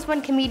 and that was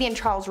when comedian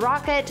Charles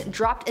Rocket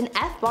dropped an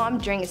F-bomb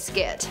during a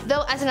skit.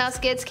 Though SNL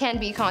skits can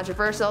be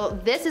controversial,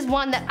 this is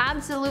one that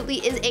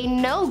absolutely is a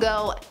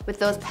no-go with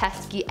those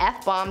pesky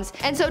F-bombs,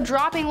 and so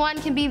dropping one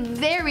can be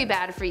very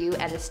bad for you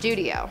and the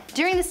studio.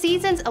 During the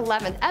season's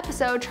 11th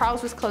episode,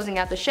 Charles was closing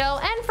out the show,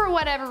 and for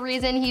whatever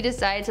reason, he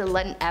decided to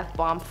let an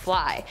F-bomb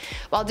fly.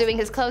 While doing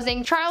his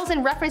closing, Charles,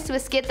 in reference to a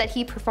skit that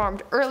he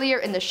performed earlier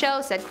in the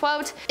show, said,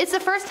 quote, "It's the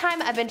first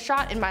time I've been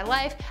shot in my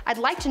life. I'd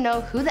like to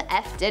know who the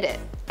F did it."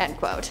 End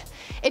quote.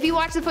 If you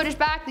watch the footage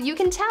back, you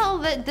can tell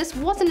that this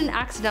wasn't an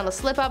accidental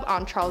slip-up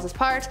on Charles'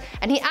 part,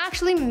 and he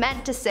actually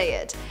meant to say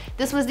it.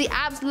 This was the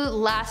absolute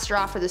last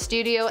straw for the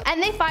studio,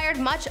 and they fired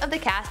much of the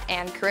cast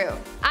and crew.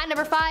 At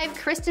number 5,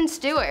 Kristen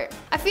Stewart.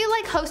 I feel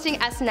like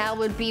hosting SNL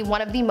would be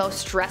one of the most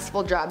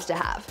stressful jobs to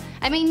have.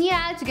 I mean,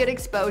 yeah, it's good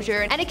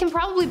exposure, and it can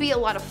probably be a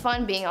lot of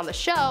fun being on the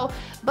show,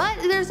 but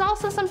there's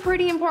also some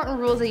pretty important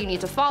rules that you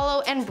need to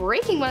follow, and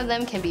breaking one of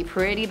them can be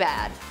pretty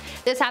bad.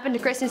 This happened to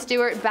Kristen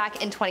Stewart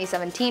back in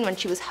 2017 when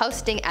she was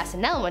hosting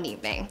SNL one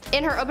evening.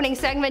 In her opening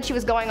segment, she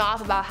was going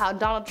off about how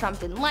Donald Trump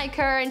didn't like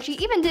her, and she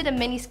even did a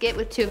mini skit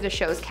with 2 of the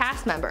show's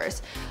cast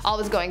members. All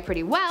was going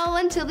pretty well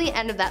until the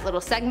end of that little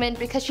segment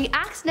because she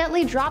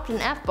accidentally dropped an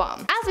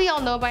F-bomb. As we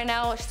all know by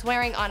now,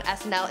 swearing on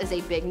SNL is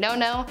a big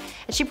no-no,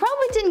 and she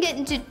probably didn't get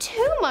into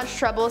too much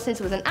trouble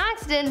since it was an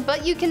accident,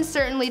 but you can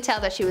certainly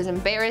tell that she was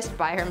embarrassed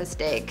by her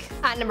mistake.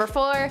 At number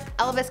 4,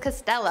 Elvis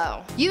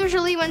Costello.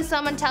 Usually when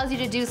someone tells you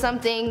to do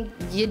something,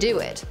 you do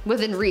it.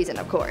 Within reason,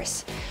 of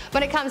course.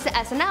 When it comes to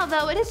SNL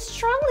though, it is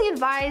strongly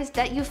advised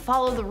that you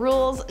follow the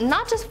rules,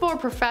 not just for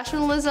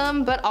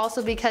professionalism, but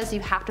also because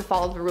you have to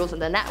follow the rules of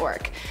the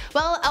network.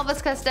 Well,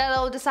 Elvis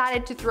Costello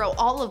decided to throw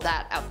all of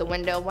that out the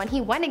window when he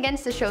went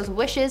against the show's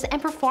wishes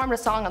and performed a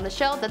song on the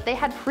show that they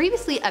had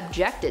previously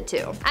objected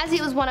to. As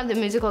he was one of the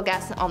musical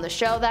guests on the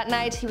show that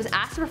night, he was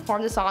asked to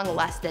perform the song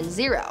Less Than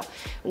Zero.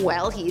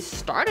 Well, he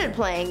started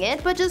playing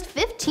it, but just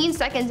 15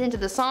 seconds into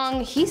the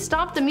song, he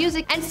stopped the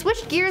music and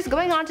switched gears,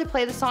 going on to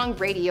play the song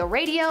Radio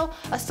Radio,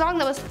 a song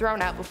that was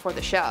thrown out before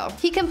the show.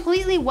 He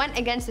completely went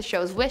against the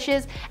show's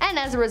wishes, and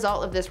as a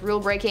result of this rule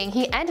breaking,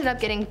 he ended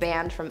up getting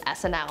banned from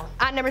SNL.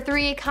 At number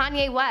 3,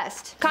 Kanye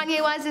West.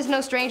 Kanye West is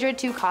no stranger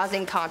to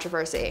causing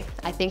controversy.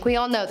 I think we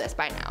all know this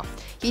by now.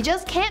 He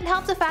just can't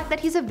help the fact that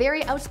he's a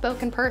very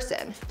outspoken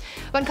person.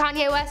 When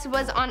Kanye West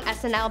was on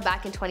SNL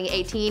back in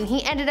 2018,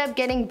 he ended up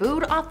getting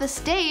booed off the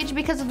stage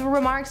because of the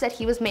remarks that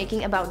he was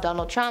making about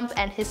Donald Trump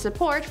and his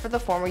support for the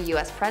former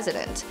US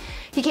president.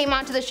 He came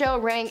onto the show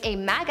wearing a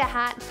MAGA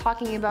hat,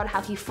 talking about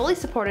how he fully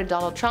supported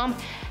Donald Trump,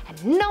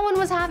 and no one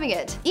was having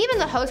it. Even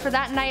the host for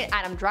that night,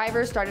 Adam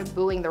Driver, started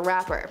booing the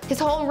rapper. His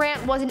whole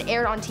rant wasn't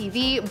aired on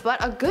TV,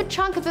 but a good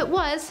chunk of it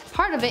was,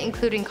 part of it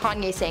including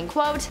Kanye saying,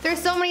 quote, "There's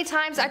so many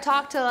times I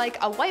talk to like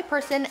a white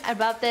person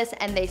about this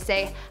and they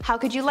say, how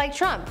could you like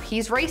Trump?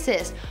 He's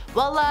racist.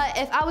 Well,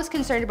 if I was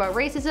concerned about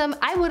racism,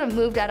 I would have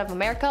moved out of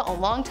America a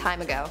long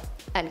time ago."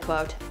 End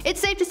quote. It's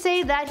safe to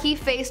say that he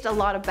faced a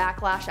lot of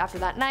backlash after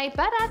that night,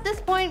 but at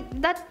this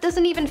point, that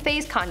doesn't even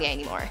faze Kanye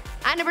anymore.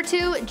 At number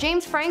 2,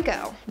 James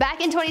Franco. Back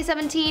in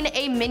 2017,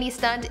 a mini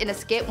stunt in a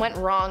skit went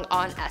wrong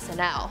on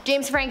SNL.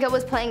 James Franco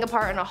was playing a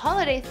part in a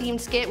holiday-themed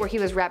skit where he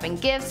was wrapping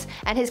gifts,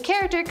 and his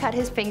character cut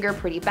his finger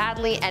pretty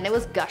badly and it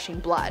was gushing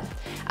blood.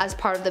 As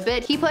part of the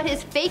bit, he put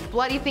his fake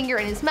bloody finger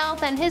in his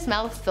mouth and his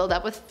mouth filled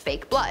up with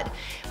fake blood.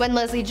 When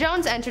Leslie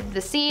Jones entered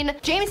the scene,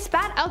 James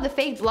spat out the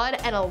fake blood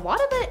and a lot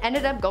of it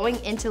ended up going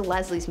into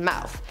Leslie's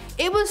mouth.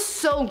 It was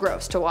so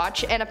gross to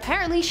watch, and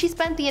apparently she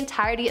spent the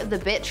entirety of the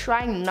bit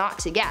trying not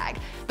to gag.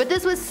 But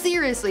this was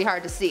seriously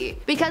hard to see.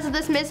 Because of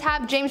this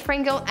mishap, James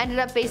Franco ended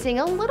up facing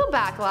a little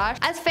backlash,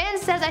 as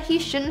fans said that he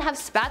shouldn't have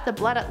spat the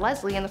blood at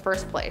Leslie in the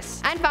first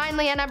place. And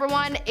finally, at number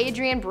 1,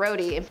 Adrien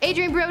Brody.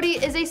 Adrien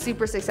Brody is a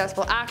super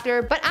successful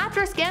actor, but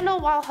after a scandal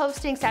while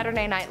hosting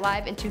Saturday Night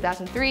Live in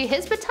 2003,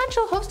 his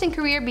potential hosting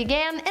career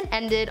began and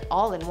ended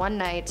all in one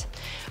night.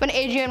 When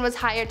Adrien was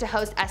hired to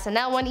host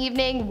SNL one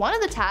evening, one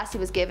of the tasks he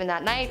was given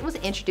that night was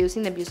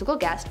introducing the musical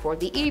guest for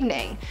the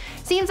evening.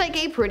 Seems like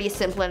a pretty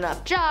simple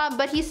enough job,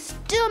 but he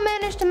still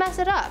managed to mess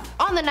it up.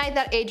 On the night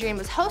that Adrien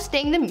was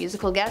hosting, the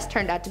musical guest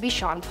turned out to be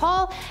Sean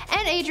Paul,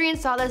 and Adrien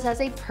saw this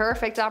as a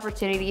perfect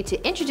opportunity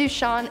to introduce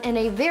Sean in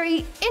a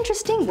very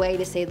interesting way,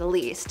 to say the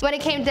least. When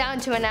it came down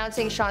to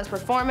announcing Sean's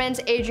performance,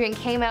 Adrien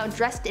came out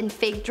dressed in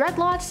fake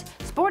dreadlocks,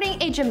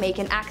 sporting a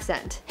Jamaican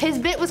accent. His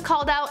bit was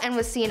called out and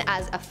was seen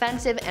as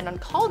offensive and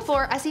uncalled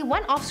for, as he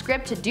went off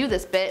script to do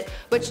this bit,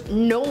 which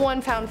no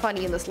one found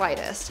funny in the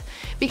slightest.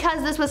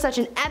 Because this was such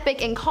an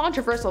epic and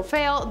controversial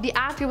fail, the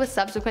actor was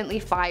subsequently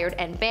fired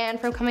and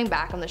banned from coming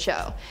back on the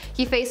show.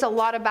 He faced a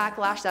lot of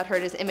backlash that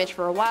hurt his image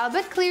for a while,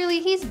 but clearly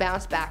he's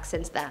bounced back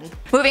since then.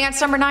 Moving on to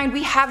number 9,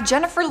 we have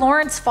Jennifer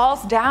Lawrence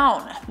falls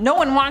down. No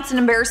one wants an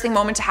embarrassing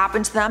moment to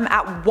happen to them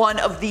at one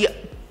of the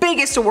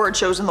biggest award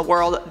shows in the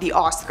world, the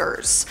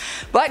Oscars.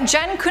 But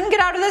Jen couldn't get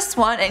out of this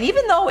one, and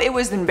even though it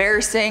was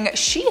embarrassing,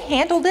 she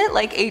handled it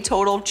like a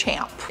total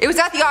champ. It was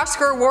at the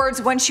Oscar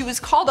Awards when she was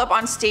called up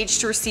on stage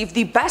to receive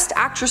the Best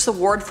Actress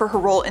award for her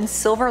role in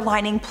Silver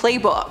Lining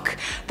Playbook.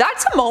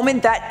 That's a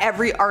moment that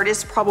every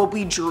artist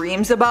probably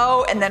dreams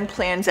about and then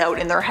plans out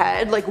in their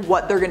head, like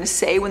what they're gonna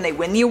say when they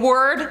win the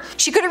award.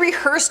 She could have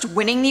rehearsed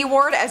winning the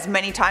award as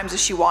many times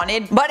as she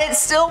wanted, but it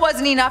still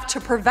wasn't enough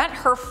to prevent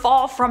her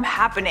fall from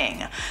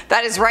happening.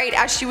 That is right,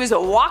 as she was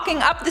walking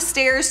up the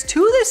stairs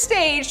to the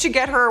stage to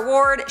get her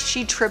award,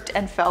 she tripped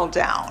and fell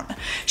down.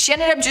 She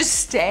ended up just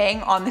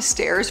staying on the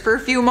stairs for a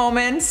few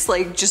moments,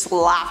 like just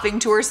laughing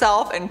to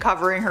herself and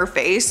covering her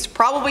face,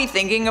 probably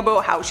thinking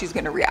about how she's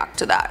gonna react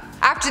to that.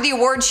 After the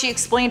award, she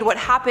explained what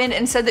happened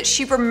and said that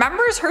she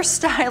remembers her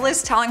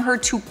stylist telling her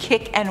to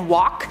kick and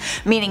walk,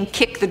 meaning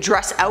kick the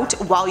dress out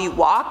while you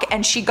walk,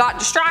 and she got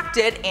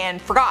distracted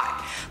and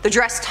forgot. The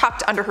dress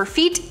tucked under her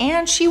feet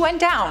and she went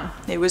down.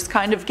 It was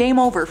kind of game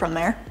over from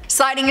there.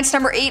 Sliding into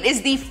number 8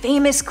 is the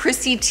famous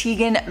Chrissy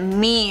Teigen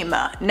meme.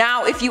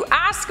 Now, if you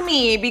ask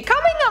me,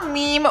 becoming a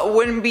meme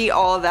wouldn't be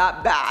all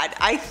that bad.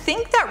 I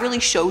think that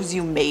really shows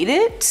you made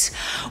it.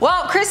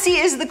 Well, Chrissy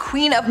is the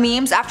queen of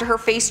memes after her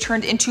face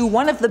turned into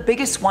one of the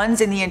biggest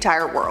ones in the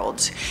entire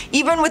world.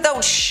 Even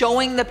without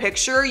showing the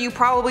picture, you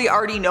probably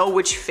already know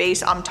which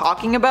face I'm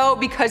talking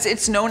about because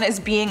it's known as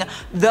being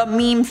the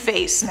meme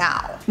face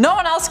now. No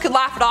one else could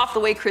laugh it off the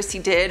way Chrissy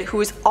did, who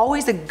is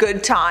always a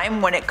good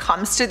time when it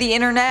comes to the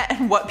internet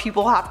and what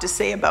people have to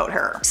say about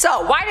her.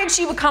 So why did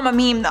she become a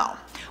meme though?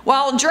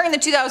 Well, during the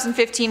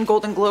 2015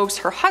 Golden Globes,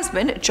 her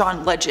husband,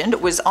 John Legend,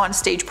 was on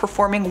stage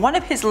performing one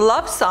of his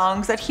love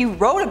songs that he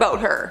wrote about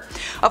her.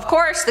 Of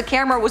course, the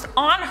camera was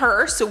on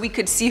her so we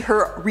could see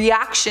her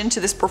reaction to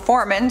this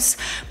performance,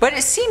 but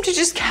it seemed to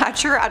just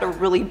catch her at a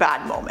really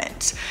bad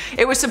moment.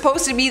 It was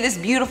supposed to be this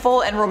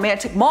beautiful and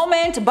romantic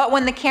moment, but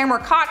when the camera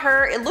caught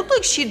her, it looked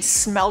like she'd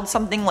smelled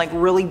something like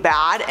really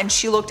bad and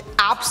she looked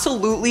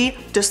absolutely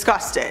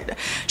disgusted.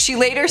 She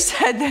later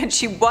said that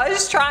she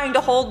was trying to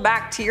hold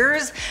back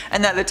tears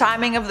and that the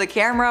timing of the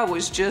camera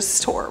was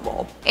just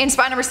horrible. In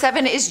spot number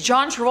 7 is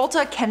John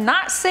Travolta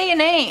cannot say a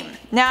name.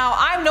 Now,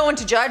 I'm no one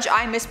to judge,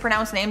 I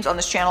mispronounce names on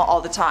this channel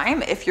all the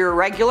time. If you're a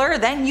regular,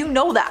 then you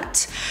know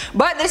that.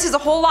 But this is a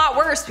whole lot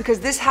worse because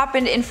this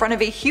happened in front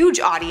of a huge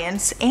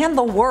audience and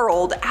the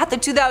world at the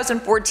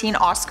 2014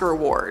 Oscar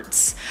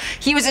Awards.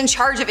 He was in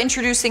charge of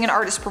introducing an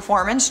artist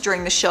performance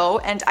during the show,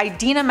 and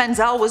Idina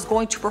Menzel was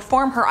going to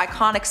perform her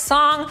iconic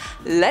song,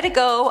 Let It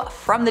Go,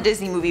 from the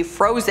Disney movie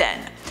Frozen.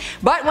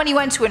 But when he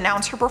went to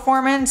announce her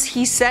performance,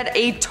 he said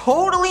a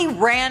totally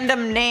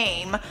random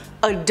name,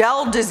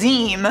 Adele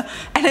Dazeem,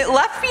 and it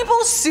left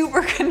people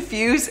super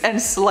confused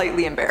and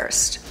slightly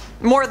embarrassed.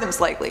 More than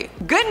slightly.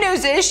 Good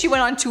news is she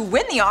went on to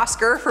win the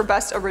Oscar for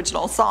Best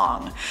Original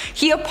Song.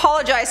 He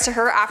apologized to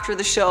her after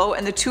the show,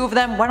 and the two of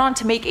them went on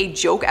to make a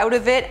joke out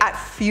of it at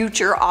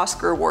future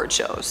Oscar award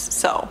shows.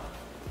 So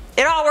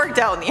it all worked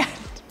out in the end.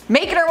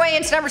 Making our way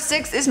into number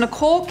 6 is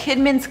Nicole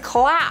Kidman's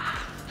clap.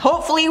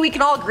 Hopefully we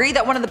can all agree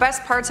that one of the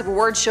best parts of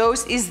award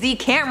shows is the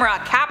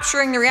camera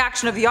capturing the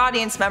reaction of the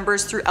audience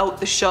members throughout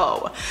the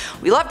show.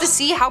 We love to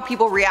see how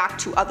people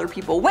react to other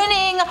people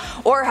winning,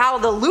 or how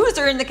the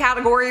loser in the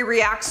category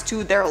reacts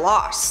to their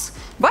loss.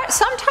 But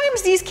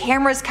sometimes these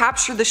cameras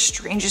capture the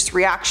strangest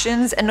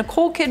reactions, and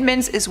Nicole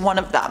Kidman's is one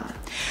of them.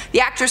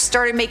 The actress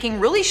started making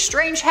really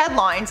strange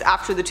headlines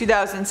after the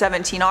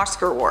 2017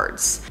 Oscar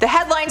Awards. The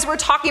headlines were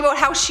talking about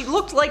how she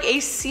looked like a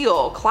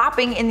seal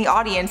clapping in the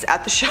audience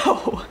at the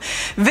show.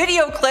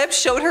 Video clips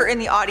showed her in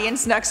the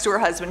audience next to her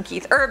husband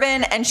Keith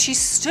Urban, and she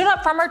stood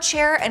up from her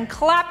chair and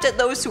clapped at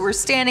those who were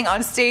standing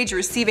on stage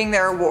receiving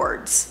their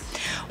awards.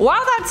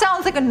 While that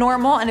sounds like a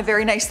normal and a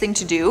very nice thing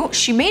to do,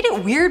 she made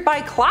it weird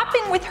by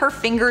clapping with her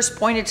fingers fingers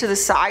pointed to the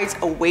sides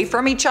away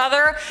from each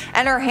other,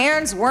 and her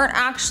hands weren't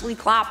actually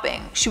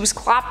clapping. She was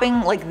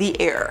clapping like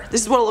the air.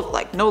 This is what it looked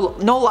like, no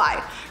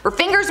lie. Her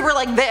fingers were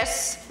like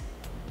this,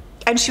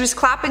 and she was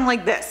clapping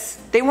like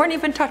this. They weren't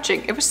even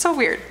touching. It was so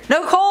weird.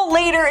 Nicole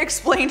later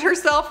explained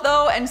herself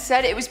though and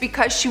said it was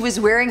because she was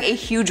wearing a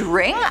huge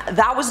ring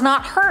that was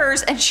not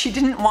hers and she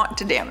didn't want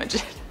to damage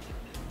it.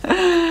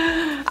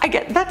 I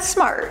get that's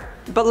smart,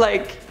 but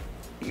like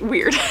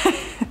weird.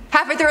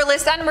 Halfway through our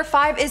list, at number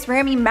 5 is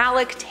Rami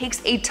Malek takes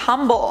a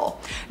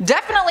tumble.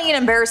 Definitely an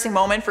embarrassing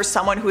moment for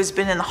someone who has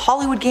been in the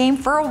Hollywood game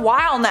for a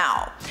while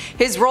now.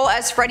 His role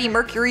as Freddie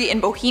Mercury in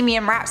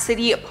Bohemian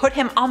Rhapsody put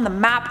him on the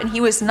map, and he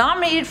was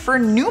nominated for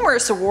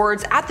numerous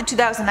awards at the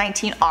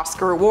 2019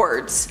 Oscar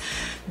Awards.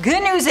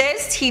 Good news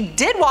is he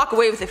did walk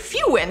away with a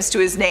few wins to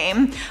his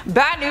name.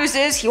 Bad news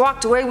is he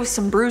walked away with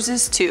some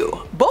bruises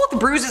too. Both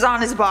bruises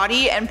on his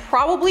body and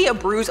probably a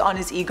bruise on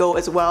his ego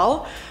as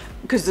well,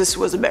 because this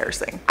was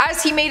embarrassing.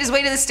 As he made his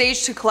way to the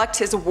stage to collect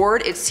his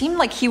award, it seemed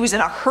like he was in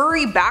a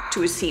hurry back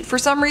to his seat for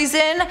some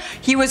reason.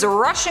 He was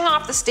rushing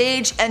off the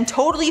stage and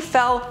totally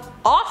fell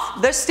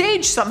off the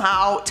stage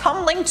somehow,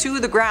 tumbling to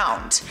the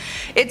ground.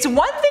 It's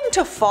one thing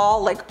to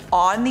fall like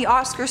on the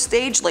Oscar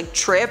stage, like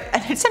trip,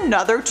 and it's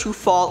another to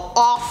fall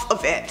off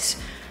of it.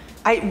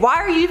 Why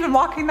are you even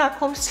walking that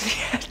close to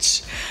the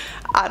edge?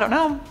 I don't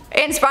know.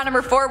 In spot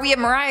number 4, we have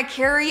Mariah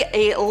Carey,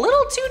 a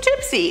little too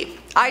tipsy.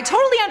 I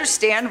totally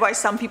understand why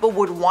some people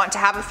would want to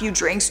have a few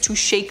drinks to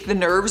shake the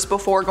nerves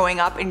before going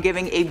up and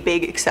giving a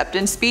big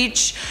acceptance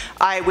speech.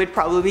 I would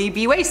probably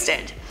be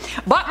wasted.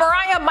 But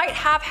Mariah might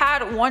have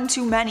had one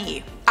too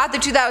many. At the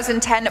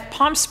 2010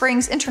 Palm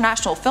Springs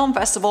International Film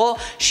Festival,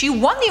 she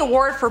won the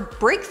award for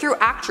Breakthrough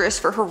Actress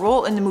for her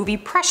role in the movie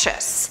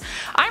Precious.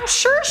 I'm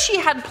sure she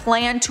had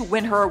planned to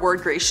win her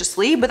award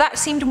graciously, but that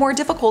seemed more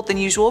difficult than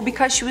usual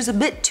because she was a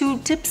bit too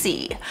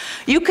tipsy.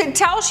 You could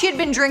tell she had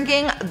been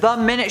drinking the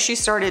minute she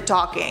started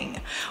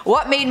talking.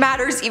 What made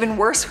matters even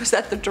worse was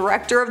that the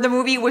director of the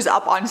movie was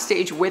up on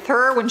stage with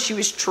her when she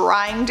was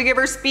trying to give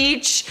her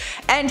speech,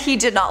 and he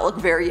did not look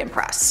very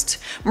impressed.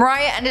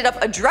 Mariah ended up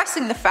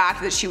addressing the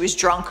fact that she was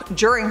drunk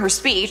during her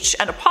speech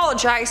and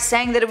apologized,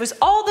 saying that it was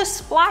all the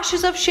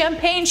splashes of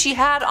champagne she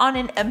had on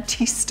an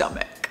empty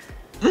stomach.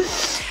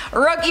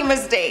 Rookie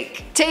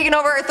mistake. Taking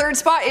over our 3rd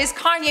spot is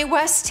Kanye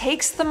West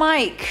takes the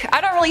mic. I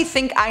don't really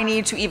think I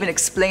need to even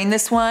explain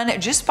this one.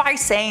 Just by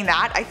saying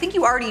that, I think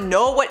you already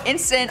know what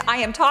incident I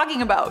am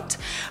talking about.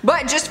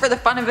 But just for the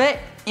fun of it,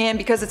 and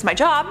because it's my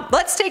job,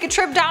 let's take a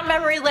trip down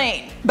memory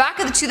lane. Back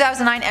at the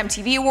 2009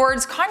 MTV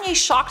Awards, Kanye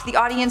shocked the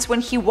audience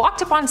when he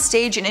walked up on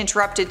stage and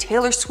interrupted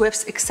Taylor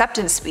Swift's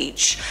acceptance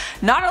speech.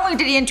 Not only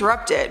did he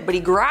interrupt it, but he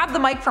grabbed the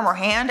mic from her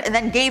hand and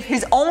then gave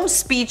his own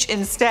speech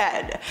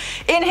instead.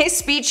 In his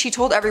speech, he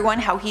told everyone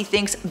how he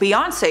thinks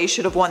Beyonce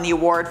should have won the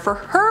award for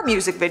her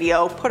music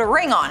video Put a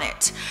Ring on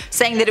It,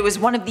 saying that it was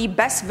one of the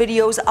best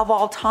videos of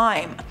all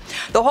time.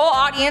 The whole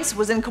audience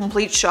was in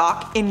complete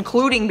shock,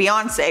 including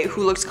Beyonce,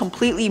 who looks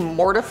completely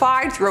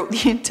mortified throughout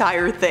the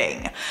entire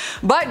thing.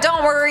 But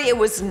don't worry, it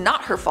was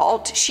not her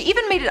fault. She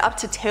even made it up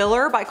to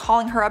Taylor by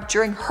calling her up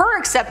during her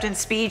acceptance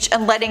speech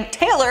and letting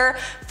Taylor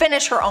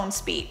finish her own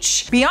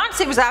speech.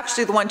 Beyonce was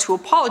actually the one to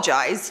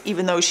apologize,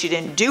 even though she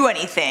didn't do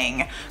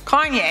anything.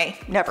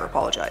 Kanye never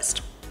apologized,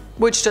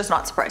 which does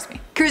not surprise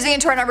me. Cruising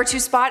into our number 2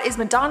 spot is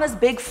Madonna's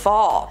Big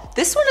Fall.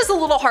 This one is a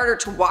little harder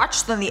to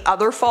watch than the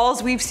other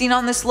falls we've seen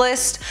on this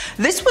list.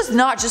 This was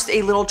not just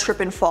a little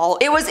trip and fall,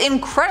 it was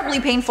incredibly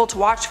painful to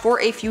watch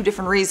for a few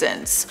different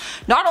reasons.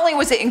 Not only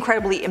was it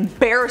incredibly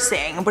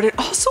embarrassing, but it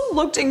also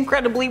looked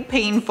incredibly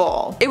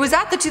painful. It was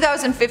at the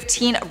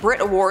 2015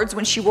 Brit Awards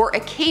when she wore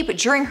a cape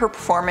during her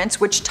performance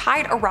which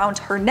tied around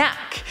her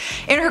neck.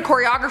 In her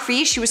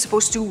choreography, she was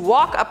supposed to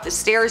walk up the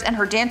stairs and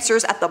her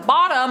dancers at the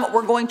bottom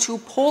were going to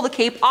pull the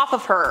cape off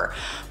of her.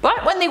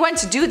 But when they went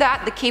to do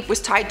that, the cape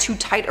was tied too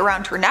tight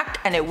around her neck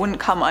and it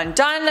wouldn't come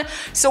undone.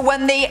 So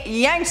when they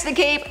yanked the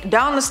cape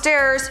down the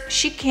stairs,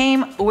 she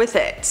came with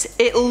it.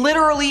 It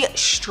literally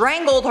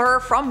strangled her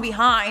from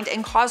behind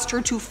and caused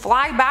her to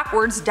fly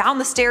backwards down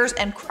the stairs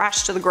and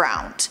crash to the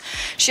ground.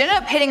 She ended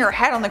up hitting her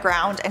head on the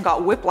ground and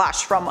got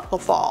whiplash from the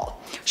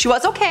fall. She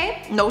was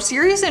okay, no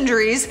serious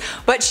injuries,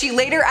 but she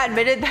later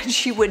admitted that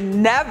she would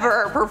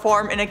never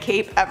perform in a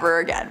cape ever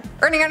again.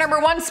 Earning our number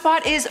 1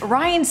 spot is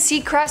Ryan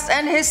Seacrest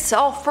and his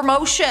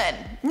self-promotion.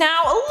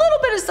 Now, a little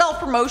bit of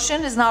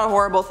self-promotion is not a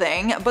horrible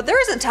thing, but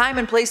there is a time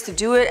and place to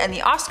do it, and the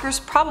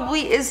Oscars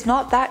probably is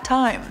not that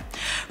time.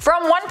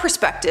 From one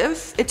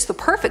perspective, it's the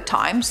perfect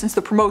time since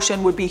the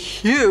promotion would be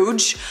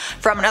huge.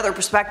 From another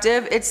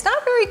perspective, it's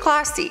not very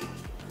classy.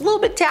 A little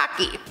bit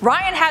tacky.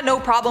 Ryan had no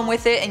problem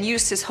with it and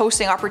used his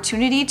hosting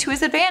opportunity to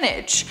his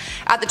advantage.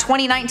 At the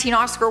 2019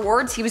 Oscar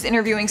Awards, he was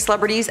interviewing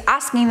celebrities,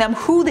 asking them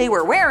who they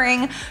were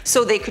wearing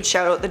so they could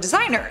shout out the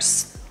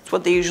designers. That's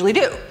what they usually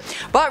do.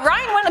 But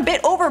Ryan went a bit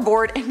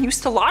overboard and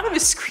used a lot of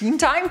his screen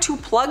time to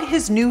plug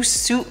his new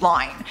suit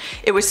line.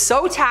 It was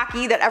so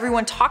tacky that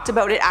everyone talked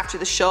about it after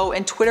the show,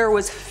 and Twitter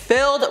was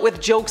filled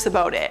with jokes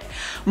about it.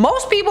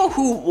 Most people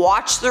who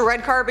watch the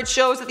red carpet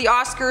shows at the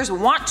Oscars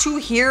want to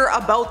hear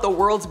about the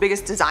world's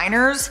biggest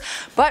designers,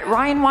 but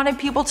Ryan wanted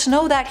people to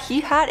know that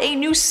he had a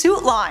new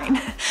suit line.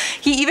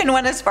 He even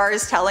went as far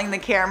as telling the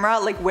camera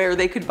like where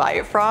they could buy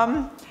it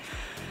from.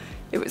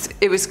 It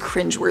was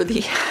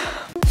cringeworthy.